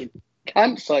 because it's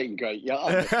campsite in Great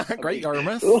Yarmouth. Great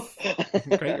Yarmouth.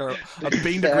 Great Yarmouth. I've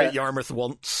been to Great Yarmouth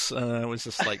once. It was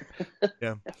just like,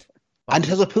 yeah. And it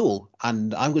has a pool,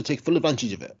 and I'm going to take full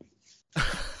advantage of it.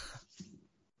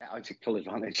 I took full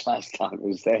advantage last time it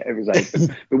was there. It was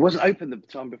open. It wasn't open the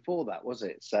time before that, was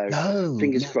it? So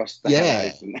fingers crossed.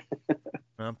 Open.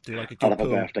 Do like a good I'll have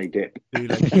pool. a birthday dip. Do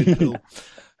like a good pool.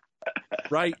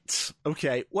 Right.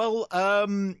 Okay. Well,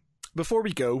 before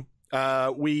we go,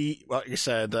 we like I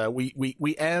said,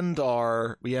 we end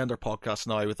our podcast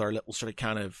now with our little sort of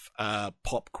kind of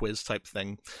pop quiz type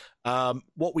thing.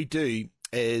 What we do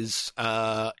is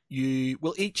you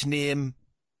will each name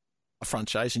a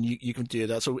franchise, and you can do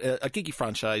that. So a geeky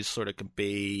franchise sort of could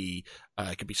be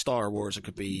it could be Star Wars, it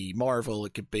could be Marvel,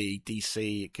 it could be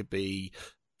DC, it could be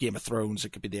Game of Thrones, it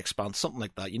could be The Expanse, something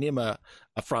like that. You name a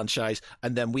franchise,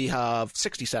 and then we have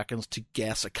 60 seconds to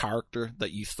guess a character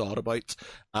that you thought about.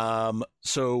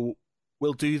 So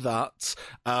we'll do that.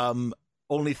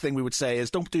 Only thing we would say is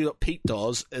don't do what Pete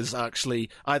does, is actually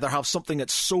either have something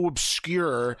that's so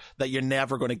obscure that you're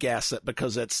never going to guess it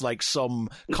because it's like some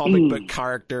comic book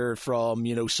character from,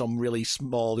 some really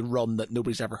small run that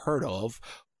nobody's ever heard of,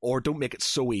 or don't make it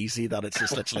so easy that it's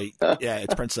just literally,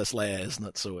 it's Princess Leia, isn't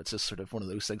it? So it's just sort of one of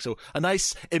those things. So a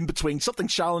nice in between, something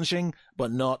challenging,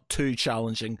 but not too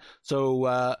challenging.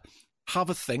 So,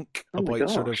 have a think about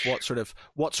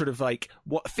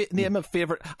name a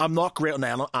favorite. I'm not great on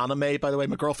anime, by the way.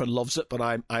 My girlfriend loves it, but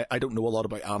I don't know a lot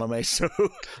about anime, so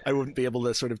I wouldn't be able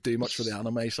to sort of do much for the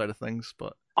anime side of things.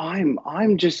 But I'm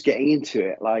just getting into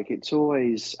it. Like, it's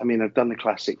always, I've done the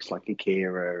classics like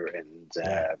Akira and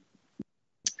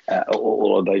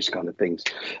all of those kind of things,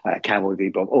 Cowboy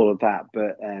Bebop, all of that.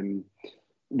 But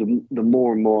the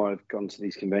more and more I've gone to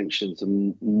these conventions,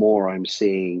 the more I'm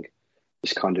seeing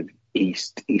this kind of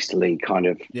easterly kind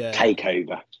of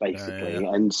takeover, basically.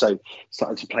 And so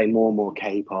started to play more and more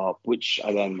K-pop, which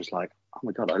I then was like, oh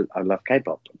my God, I love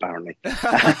K-pop, apparently. This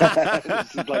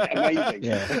is like amazing.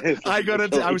 Yeah. I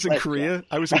was in Korea.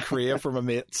 I was in Korea for my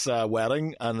mate's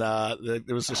wedding, and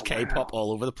there was just K-pop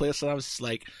all over the place, and I was just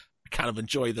like, I kind of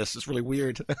enjoy this. It's really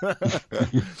weird.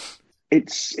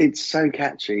 It's so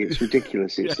catchy. It's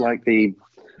ridiculous. It's like the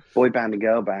boy band and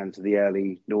girl bands of the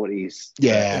early noughties.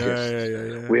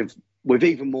 Yeah. With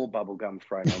even more bubblegum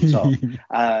thrown on top,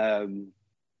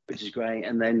 which is great.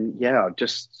 And then I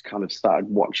just kind of started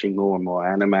watching more and more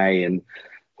anime, and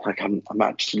like I'm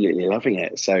absolutely loving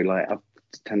it. So like I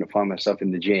tend to find myself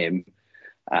in the gym.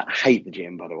 I hate the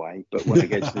gym, by the way, but when I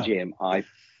go to the gym, I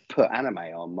put anime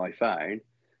on my phone.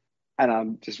 And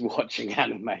I'm just watching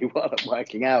anime while I'm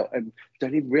working out, and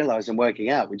don't even realize I'm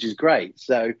working out, which is great.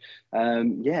 So,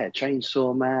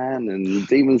 Chainsaw Man and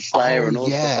Demon Slayer and all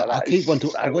stuff like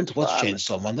that. I want to watch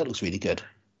Chainsaw Man. That looks really good.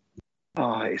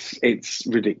 Oh, it's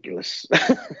ridiculous.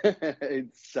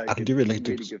 It's so I can do really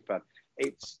good fun.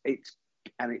 It's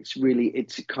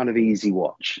kind of easy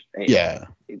watch.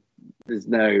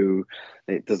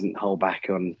 It doesn't hold back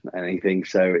on anything,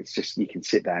 so it's just you can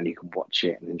sit down, you can watch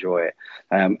it and enjoy it.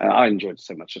 I enjoyed it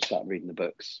so much I started reading the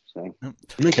books. So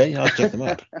okay, I'll check them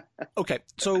out. Okay,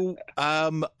 so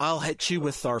I'll hit you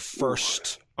with our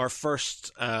first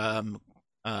guess.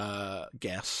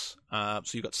 So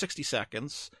you've got 60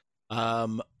 seconds. I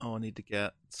need to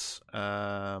get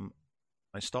my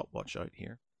stopwatch out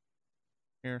here.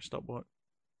 Stopwatch.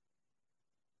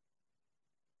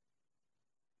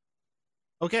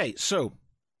 Okay, so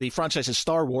the franchise is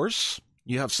Star Wars.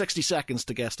 You have 60 seconds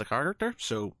to guess the character.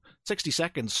 So 60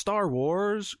 seconds, Star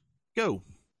Wars, go.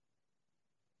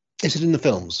 Is it in the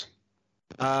films?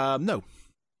 No.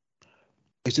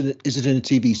 Is it in a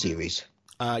TV series?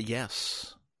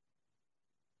 Yes.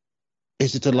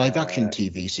 Is it a live action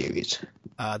TV series?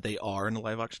 They are in a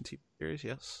live action TV series,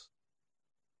 yes.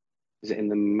 Is it in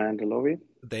The Mandalorian?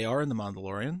 They are in The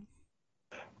Mandalorian.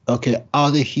 Okay,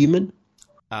 are they human?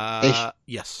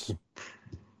 Yes.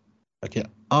 Okay,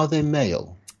 are they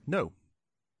male? No.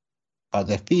 Are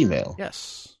they female?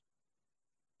 Yes.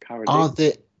 Cara Are Dune?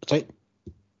 they... Sorry,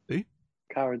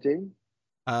 Cara Dune?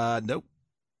 No.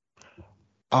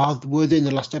 were they in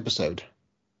the last episode?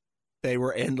 They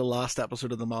were in the last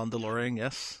episode of The Mandalorian,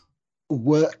 yes.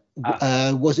 Was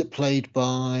it played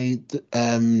by the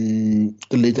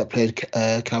lead that played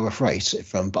Cara Freight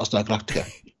from Battlestar Galactica?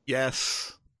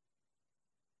 Yes.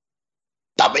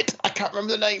 Damn it! I can't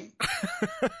remember the name.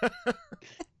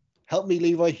 Help me,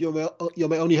 Leroy. You're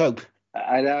my only hope.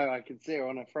 I know, I can see her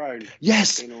on a throne.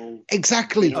 Yes,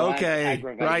 exactly. Okay,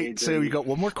 right. So you got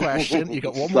one more question. You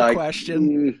got one It's more like,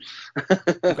 question. You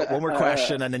got one more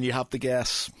question, and then you have to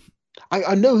guess.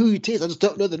 I know who it is. I just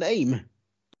don't know the name.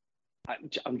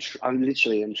 I'm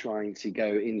trying to go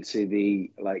into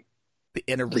the The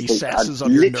inner recesses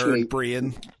of your nerd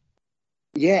brain.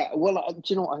 Yeah, well, do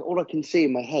you know what? All I can see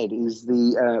in my head is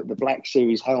the Black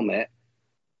Series helmet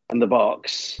and the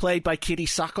box. Played by Katie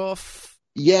Sackhoff.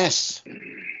 Yes.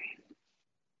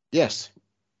 Yes.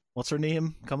 What's her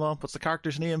name? Come on, what's the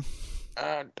character's name?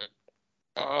 Bo-Katan.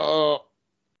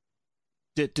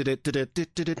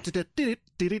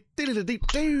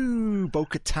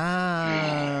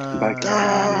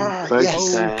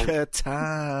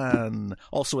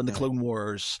 Also in the Clone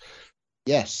Wars.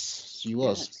 Yes, she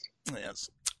was. Yes.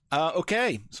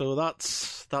 Okay, so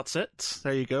that's it.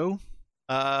 There you go.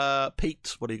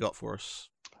 Pete, what do you got for us?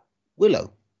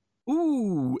 Willow.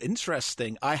 Ooh,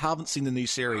 interesting. I haven't seen the new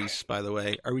series, by the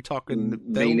way. Are we talking?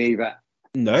 Me neither.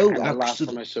 No, the last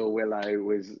time I saw Willow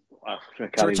was. So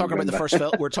we're talking about the first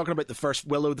film. We're talking about the first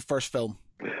Willow, the first film.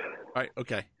 Right.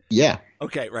 Okay. Yeah.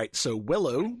 Okay. Right. So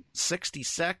Willow, 60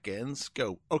 seconds.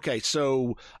 Go. Okay.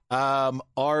 So,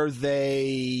 are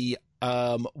they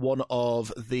one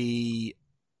of the?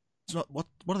 It's not what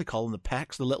do they call them? The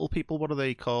pecks, the little people. What do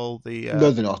they call the? No,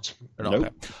 they're not. They're not.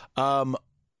 Nope. Okay.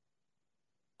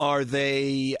 Are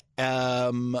they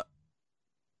a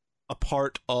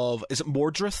part of? Is it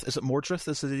Mordrith? Is it Mordrith?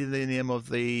 Is the name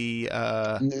of the?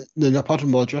 They're not part of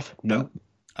Mordrith. No.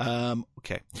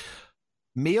 Okay.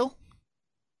 Male?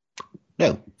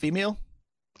 No. Female?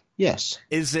 Yes.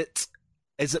 Is it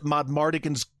Mad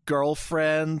Mardigan's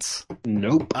girlfriend?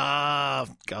 Nope. Ah,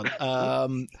 God.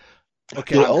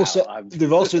 Okay. They're also in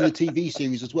the TV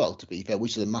series as well. To be fair,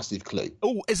 which is a massive clue.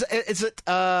 Oh, is it?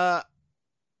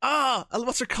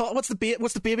 What's her called? What's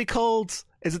the baby called?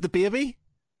 Is it the baby?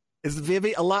 Is the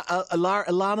baby Alana? Alora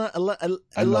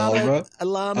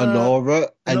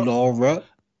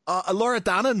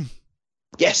Dannon.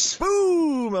 Yes.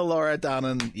 Boom, Alora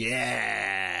Dannon.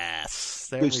 Yes.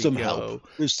 There With we some go. help.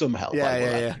 With some help.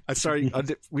 Yeah. I'm sorry.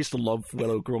 We used to love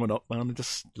Willow growing up, man. I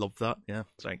just loved that. Yeah.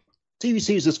 Sorry. TV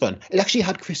series is fun. It actually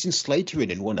had Christian Slater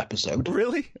in one episode.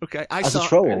 Really? Okay. As a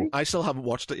troll. I still haven't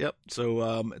watched it yet,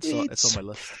 so it's on my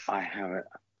list. I haven't.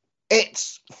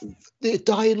 The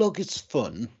dialogue is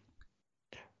fun.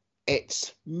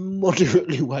 It's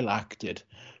moderately well acted.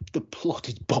 The plot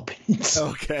is bobbins.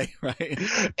 Okay, right.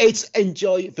 It's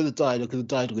enjoy it for the dialogue, because the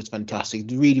dialogue is fantastic.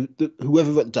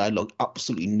 Whoever wrote the dialogue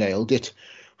absolutely nailed it.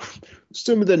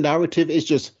 Some of the narrative is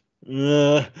just.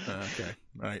 Okay,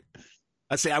 right.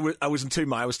 I say I was in two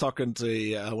minds. I was talking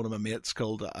to one of my mates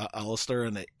called Alistair,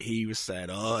 and he was saying,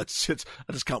 "Oh, it's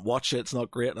I just can't watch it. It's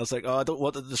not great." And I was like, "Oh, I don't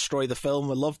want to destroy the film.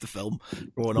 I love the film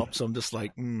growing up, so I'm just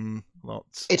like,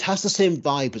 not." It has the same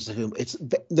vibe as the film.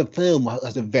 The film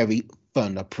has a very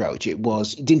fun approach. It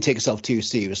didn't take itself too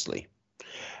seriously,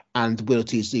 and the Willow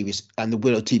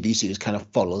TV series kind of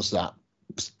follows that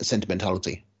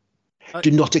sentimentality.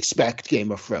 Do not expect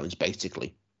Game of Thrones,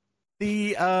 basically.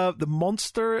 The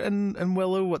monster in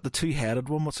Willow, what the two-headed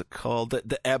one? What's it called?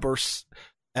 The Ebersisk.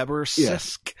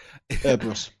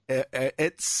 Eberus.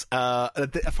 It's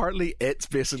apparently it's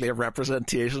basically a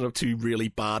representation of two really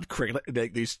bad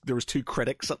critics. There was two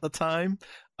critics at the time,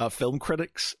 film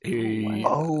critics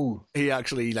who he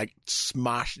actually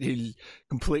smashed. He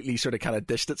completely sort of kind of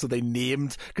dished it. So they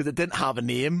named, because it didn't have a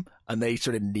name, and they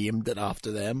sort of named it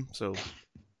after them. So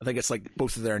I think it's like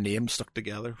both of their names stuck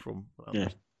together from.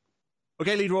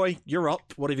 Okay, Leroy, you're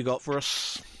up. What have you got for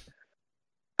us?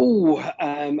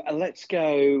 Let's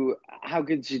go. How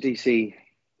good's your DC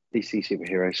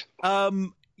superheroes?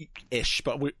 ish,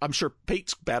 but I'm sure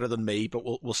Pete's better than me. But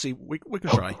we'll see. We can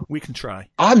try. We can try.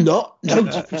 I'm not. No.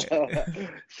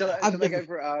 Shall I go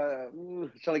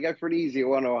for an easier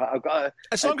one, or I've got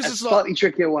a slightly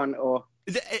trickier one, or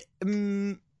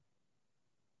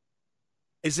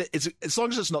is it as long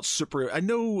as it's not super? I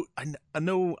know. I'm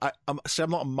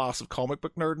not a massive comic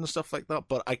book nerd and stuff like that,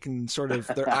 but I can sort of.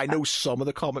 I know some of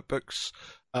the comic books.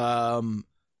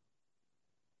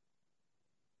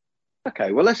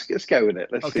 Okay, well let's go with it.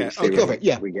 Let's see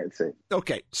what we get to.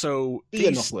 Okay, so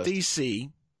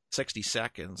DC 60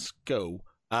 seconds. Go.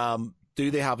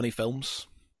 Do they have any films?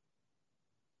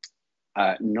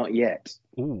 Not yet.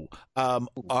 Ooh.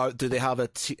 Do they have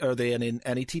are they in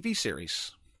any TV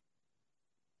series?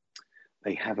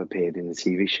 They have appeared in the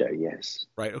TV show, yes.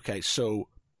 Right, okay, so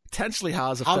potentially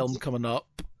has a film coming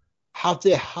up. Have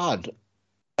they had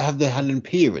an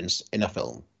appearance in a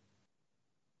film?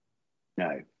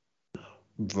 No.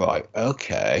 Right,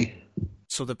 okay.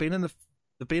 So they've been in the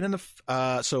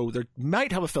so they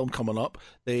might have a film coming up.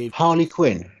 Harley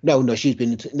Quinn. No, she's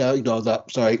been no, ignore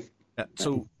that. Sorry.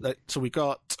 So we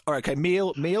got okay,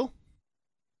 male.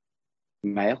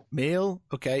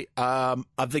 Okay. Have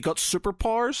they got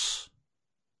superpowers?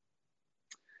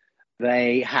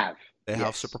 They have. They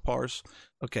have superpowers.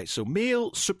 Okay, so male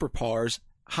superpowers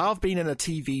have been in a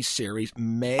TV series.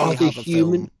 Are they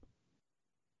human?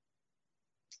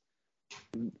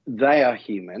 Film. They are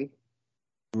human.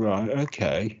 Right.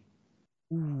 Okay.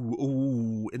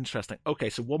 Ooh, interesting. Okay,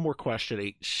 so one more question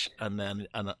each, and then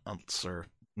an answer.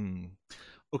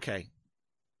 Okay.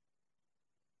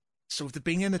 So if they've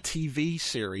been in a TV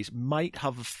series, might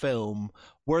have a film.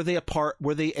 Were they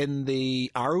in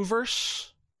the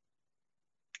Arrowverse?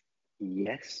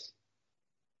 Yes.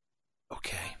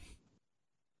 Okay.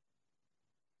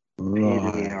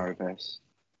 Right. In the Arrowverse.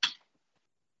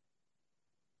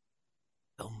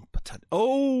 Film potential.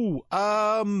 Oh,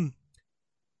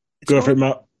 Go for it,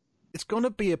 Matt. It's going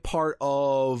to be a part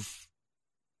of.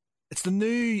 It's the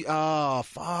new.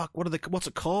 What's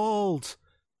it called?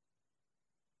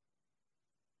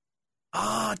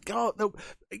 God, no.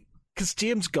 Because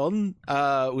James Gunn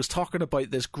was talking about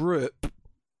this group.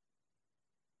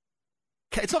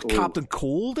 It's not Captain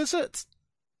Cold, is it?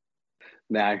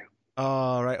 No.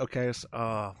 Oh, right. Okay.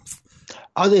 Are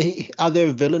they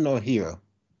a villain or a hero?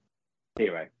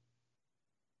 Hero.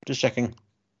 Just checking.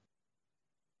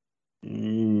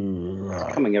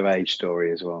 Right. Coming of age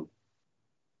story as well.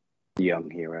 Young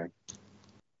hero.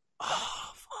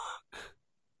 Oh, fuck.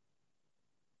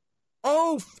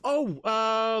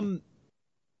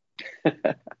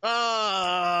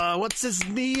 What's his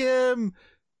name?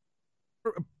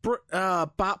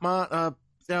 Batman.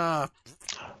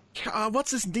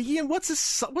 What's his name? What's his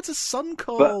son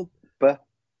called?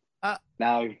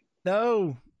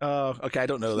 No. Oh, okay. I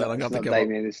don't know that. I'm gonna have to go.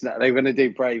 Damien. It's not. They were going to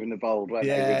do Brave and the Bold, weren't they?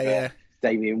 Yeah.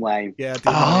 Damian Wayne. Yeah.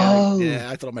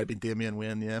 Yeah. I thought it might have been Damian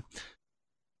Wayne. Yeah.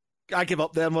 I give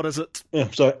up. Then what is it?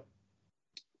 Yeah. Sorry.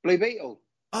 Blue Beetle.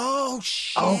 Oh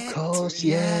shit! Oh, of course.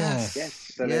 Yeah.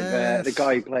 Yes. So the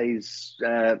guy who plays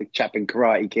the chap in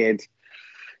Karate Kid.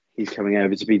 He's coming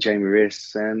over to be Jamie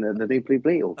Reese and the new Blue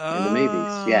Beetle in the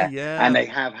movies. Yeah. And they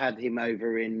have had him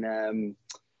over in.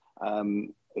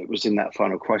 It was in that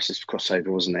Final Crisis crossover,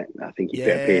 wasn't it? I think he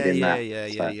appeared in that.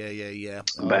 Yeah.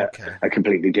 But a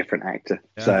completely different actor.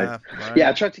 So, right.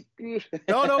 I tried to.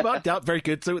 no, but very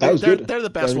good. So they're the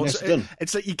best very ones. Nice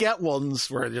it's like you get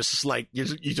ones where it's just like you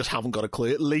just haven't got a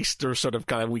clue. At least they're sort of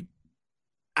kind of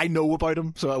I know about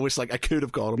them, so I was like I could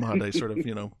have got them had I sort of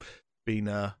been.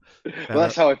 Well,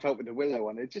 that's how I felt with the Willow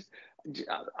one. I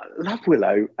love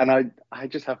Willow, and I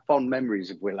just have fond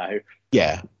memories of Willow.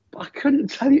 Yeah. I couldn't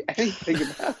tell you anything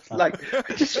about it. Like,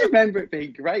 I just remember it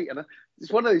being great. And it's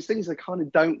one of those things I kind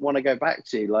of don't want to go back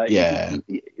to. Like, have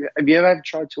you ever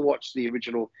tried to watch the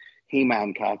original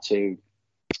He-Man cartoon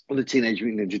or the Teenage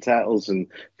Mutant Ninja Turtles and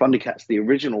Thundercats, the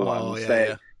original ones?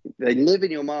 They live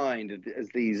in your mind as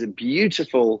these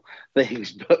beautiful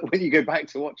things, but when you go back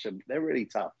to watch them, they're really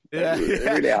tough. They're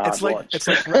really hard to watch.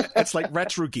 It's like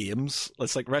retro games.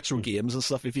 It's like retro games and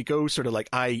stuff. If you go sort of like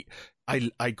I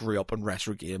grew up on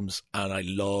retro games and I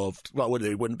loved. Well,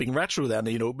 it wouldn't be retro then.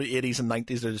 80s and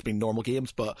 90s. There's been normal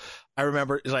games, but I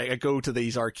remember like I go to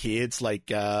these arcades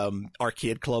like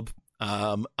Arcade Club.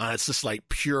 And it's just like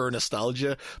pure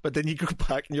nostalgia. But then you go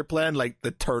back and you're playing like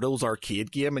the Turtles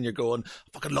arcade game and you're going, I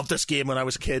fucking love this game when I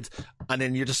was a kid. And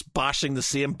then you're just bashing the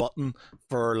same button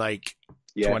for like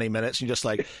 20 minutes. And you're just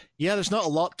like, there's not a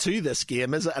lot to this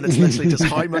game, is it? And it's literally just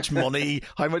how much money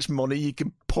you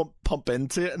can pump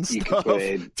into it and You stuff could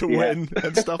win. to Yeah. win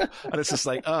and stuff. And it's just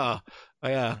like,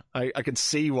 yeah, I can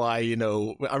see why,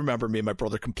 I remember me and my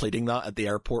brother completing that at the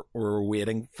airport where we were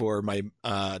waiting for my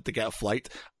to get a flight,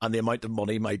 and the amount of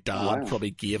money my dad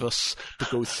probably gave us to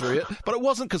go through it. But it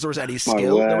wasn't because there was any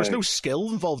skill. There was no skill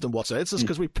involved in what's it. It's just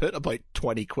because we put about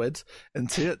 20 quid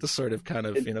into it to sort of kind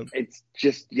of, It's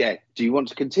just, do you want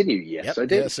to continue? Yes, Yep, I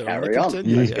do. yes, I wanna Carry on.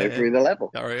 continue. Let's Yeah, go yeah. through the level.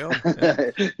 Carry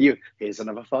on. Here's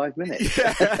another 5 minutes.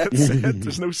 Yeah, that's it.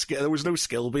 There's no skill. There was no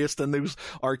skill based in those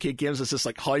arcade games. It's just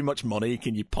like, how much money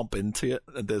can you pump into it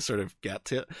and to sort of get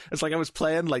to it? It's like I was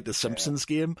playing like the Simpsons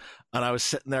game, and I was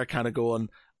sitting there kind of going,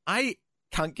 I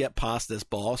can't get past this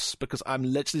boss because I'm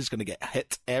literally just going to get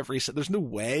hit there's no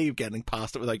way of getting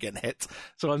past it without getting hit.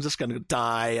 So I'm just going to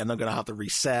die, and I'm going to have to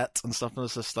reset and stuff. And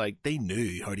it's just like, they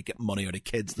knew how to get money out of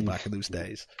kids back in those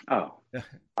days. Oh,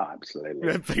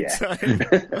 absolutely. Big time.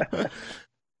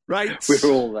 Right. We're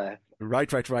all there.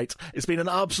 Right. It's been an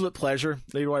absolute pleasure,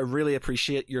 Leroy. I really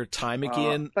appreciate your time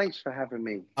again. Thanks for having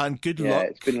me. And good luck.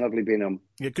 It's been lovely being on.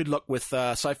 Yeah, good luck with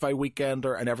Sci-Fi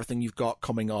Weekender and everything you've got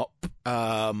coming up. If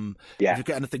you've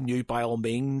got anything new, by all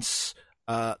means,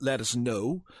 let us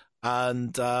know.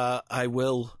 And I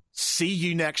will see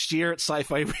you next year at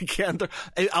Sci-Fi Weekender.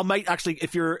 I might actually,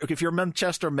 if you're in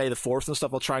Manchester, May the 4th and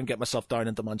stuff, I'll try and get myself down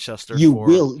into Manchester. You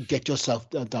will get yourself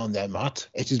down there, Matt.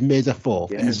 It is May the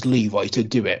 4th, and it's Leroy to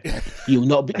do it. You will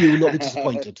not be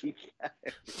disappointed.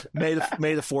 May the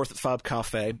 4th at Fab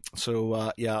Cafe. So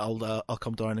I'll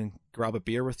come down and grab a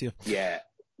beer with you. Yeah,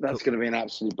 that's going to be an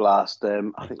absolute blast.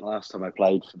 I think last time I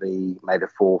played for the May the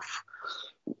 4th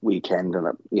weekend,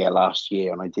 and last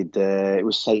year, and I did it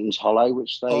was Satan's Hollow,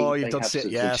 which they you've done have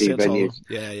Satan's venues.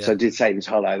 Yeah. So I did Satan's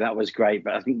Hollow. That was great,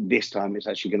 but I think this time it's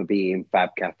actually going to be in Fab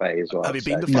Cafe as well. Have you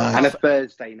been to Fab and a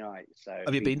Thursday night? So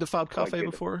have you been to Fab Cafe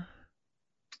before?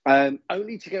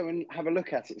 Only to go and have a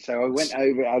look at it. So I went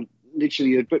over. I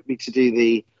literally had booked me to do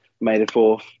the May the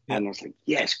 4th, and I was like,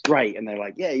 yes, great. And they're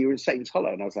like, yeah, you're in Satan's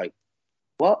Hollow, and I was like,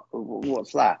 what?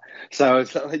 What's that? So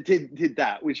I did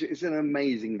that, which is an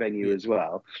amazing venue as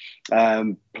well.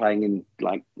 Playing in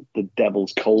like the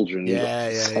Devil's Cauldron,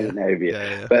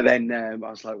 Yeah. But then I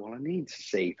was like, well, I need to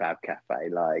see Fab Cafe.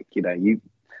 Like, you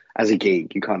as a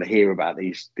geek, you kind of hear about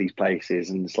these places,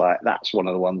 and it's like that's one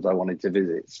of the ones I wanted to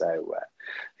visit. So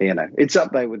it's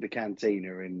up there with the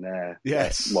Cantina in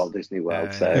Walt Disney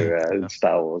World.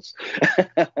 Star Wars.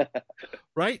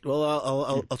 Right.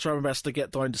 Well, I'll try my best to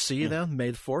get down to see you then,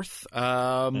 May the 4th.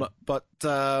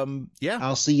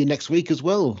 I'll see you next week as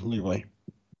well, Leroy.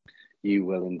 You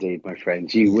will indeed, my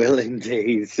friends. You will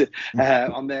indeed.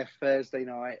 On their Thursday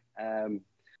night for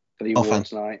the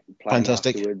awards night, playing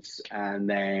afterwards, and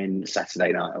then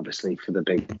Saturday night, obviously, for the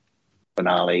big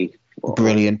finale.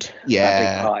 Brilliant.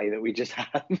 Yeah. Big party that we just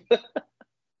had.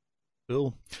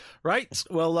 Cool. Right.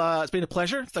 Well, it's been a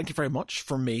pleasure. Thank you very much.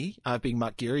 For me, I've been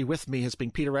Matt Geary. With me has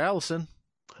been Peter Allison.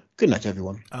 Good night,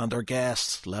 everyone. And our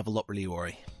guest, Level Up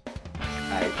Leroy.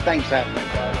 Thanks for having me,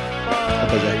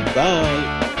 guys. Bye.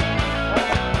 Bye.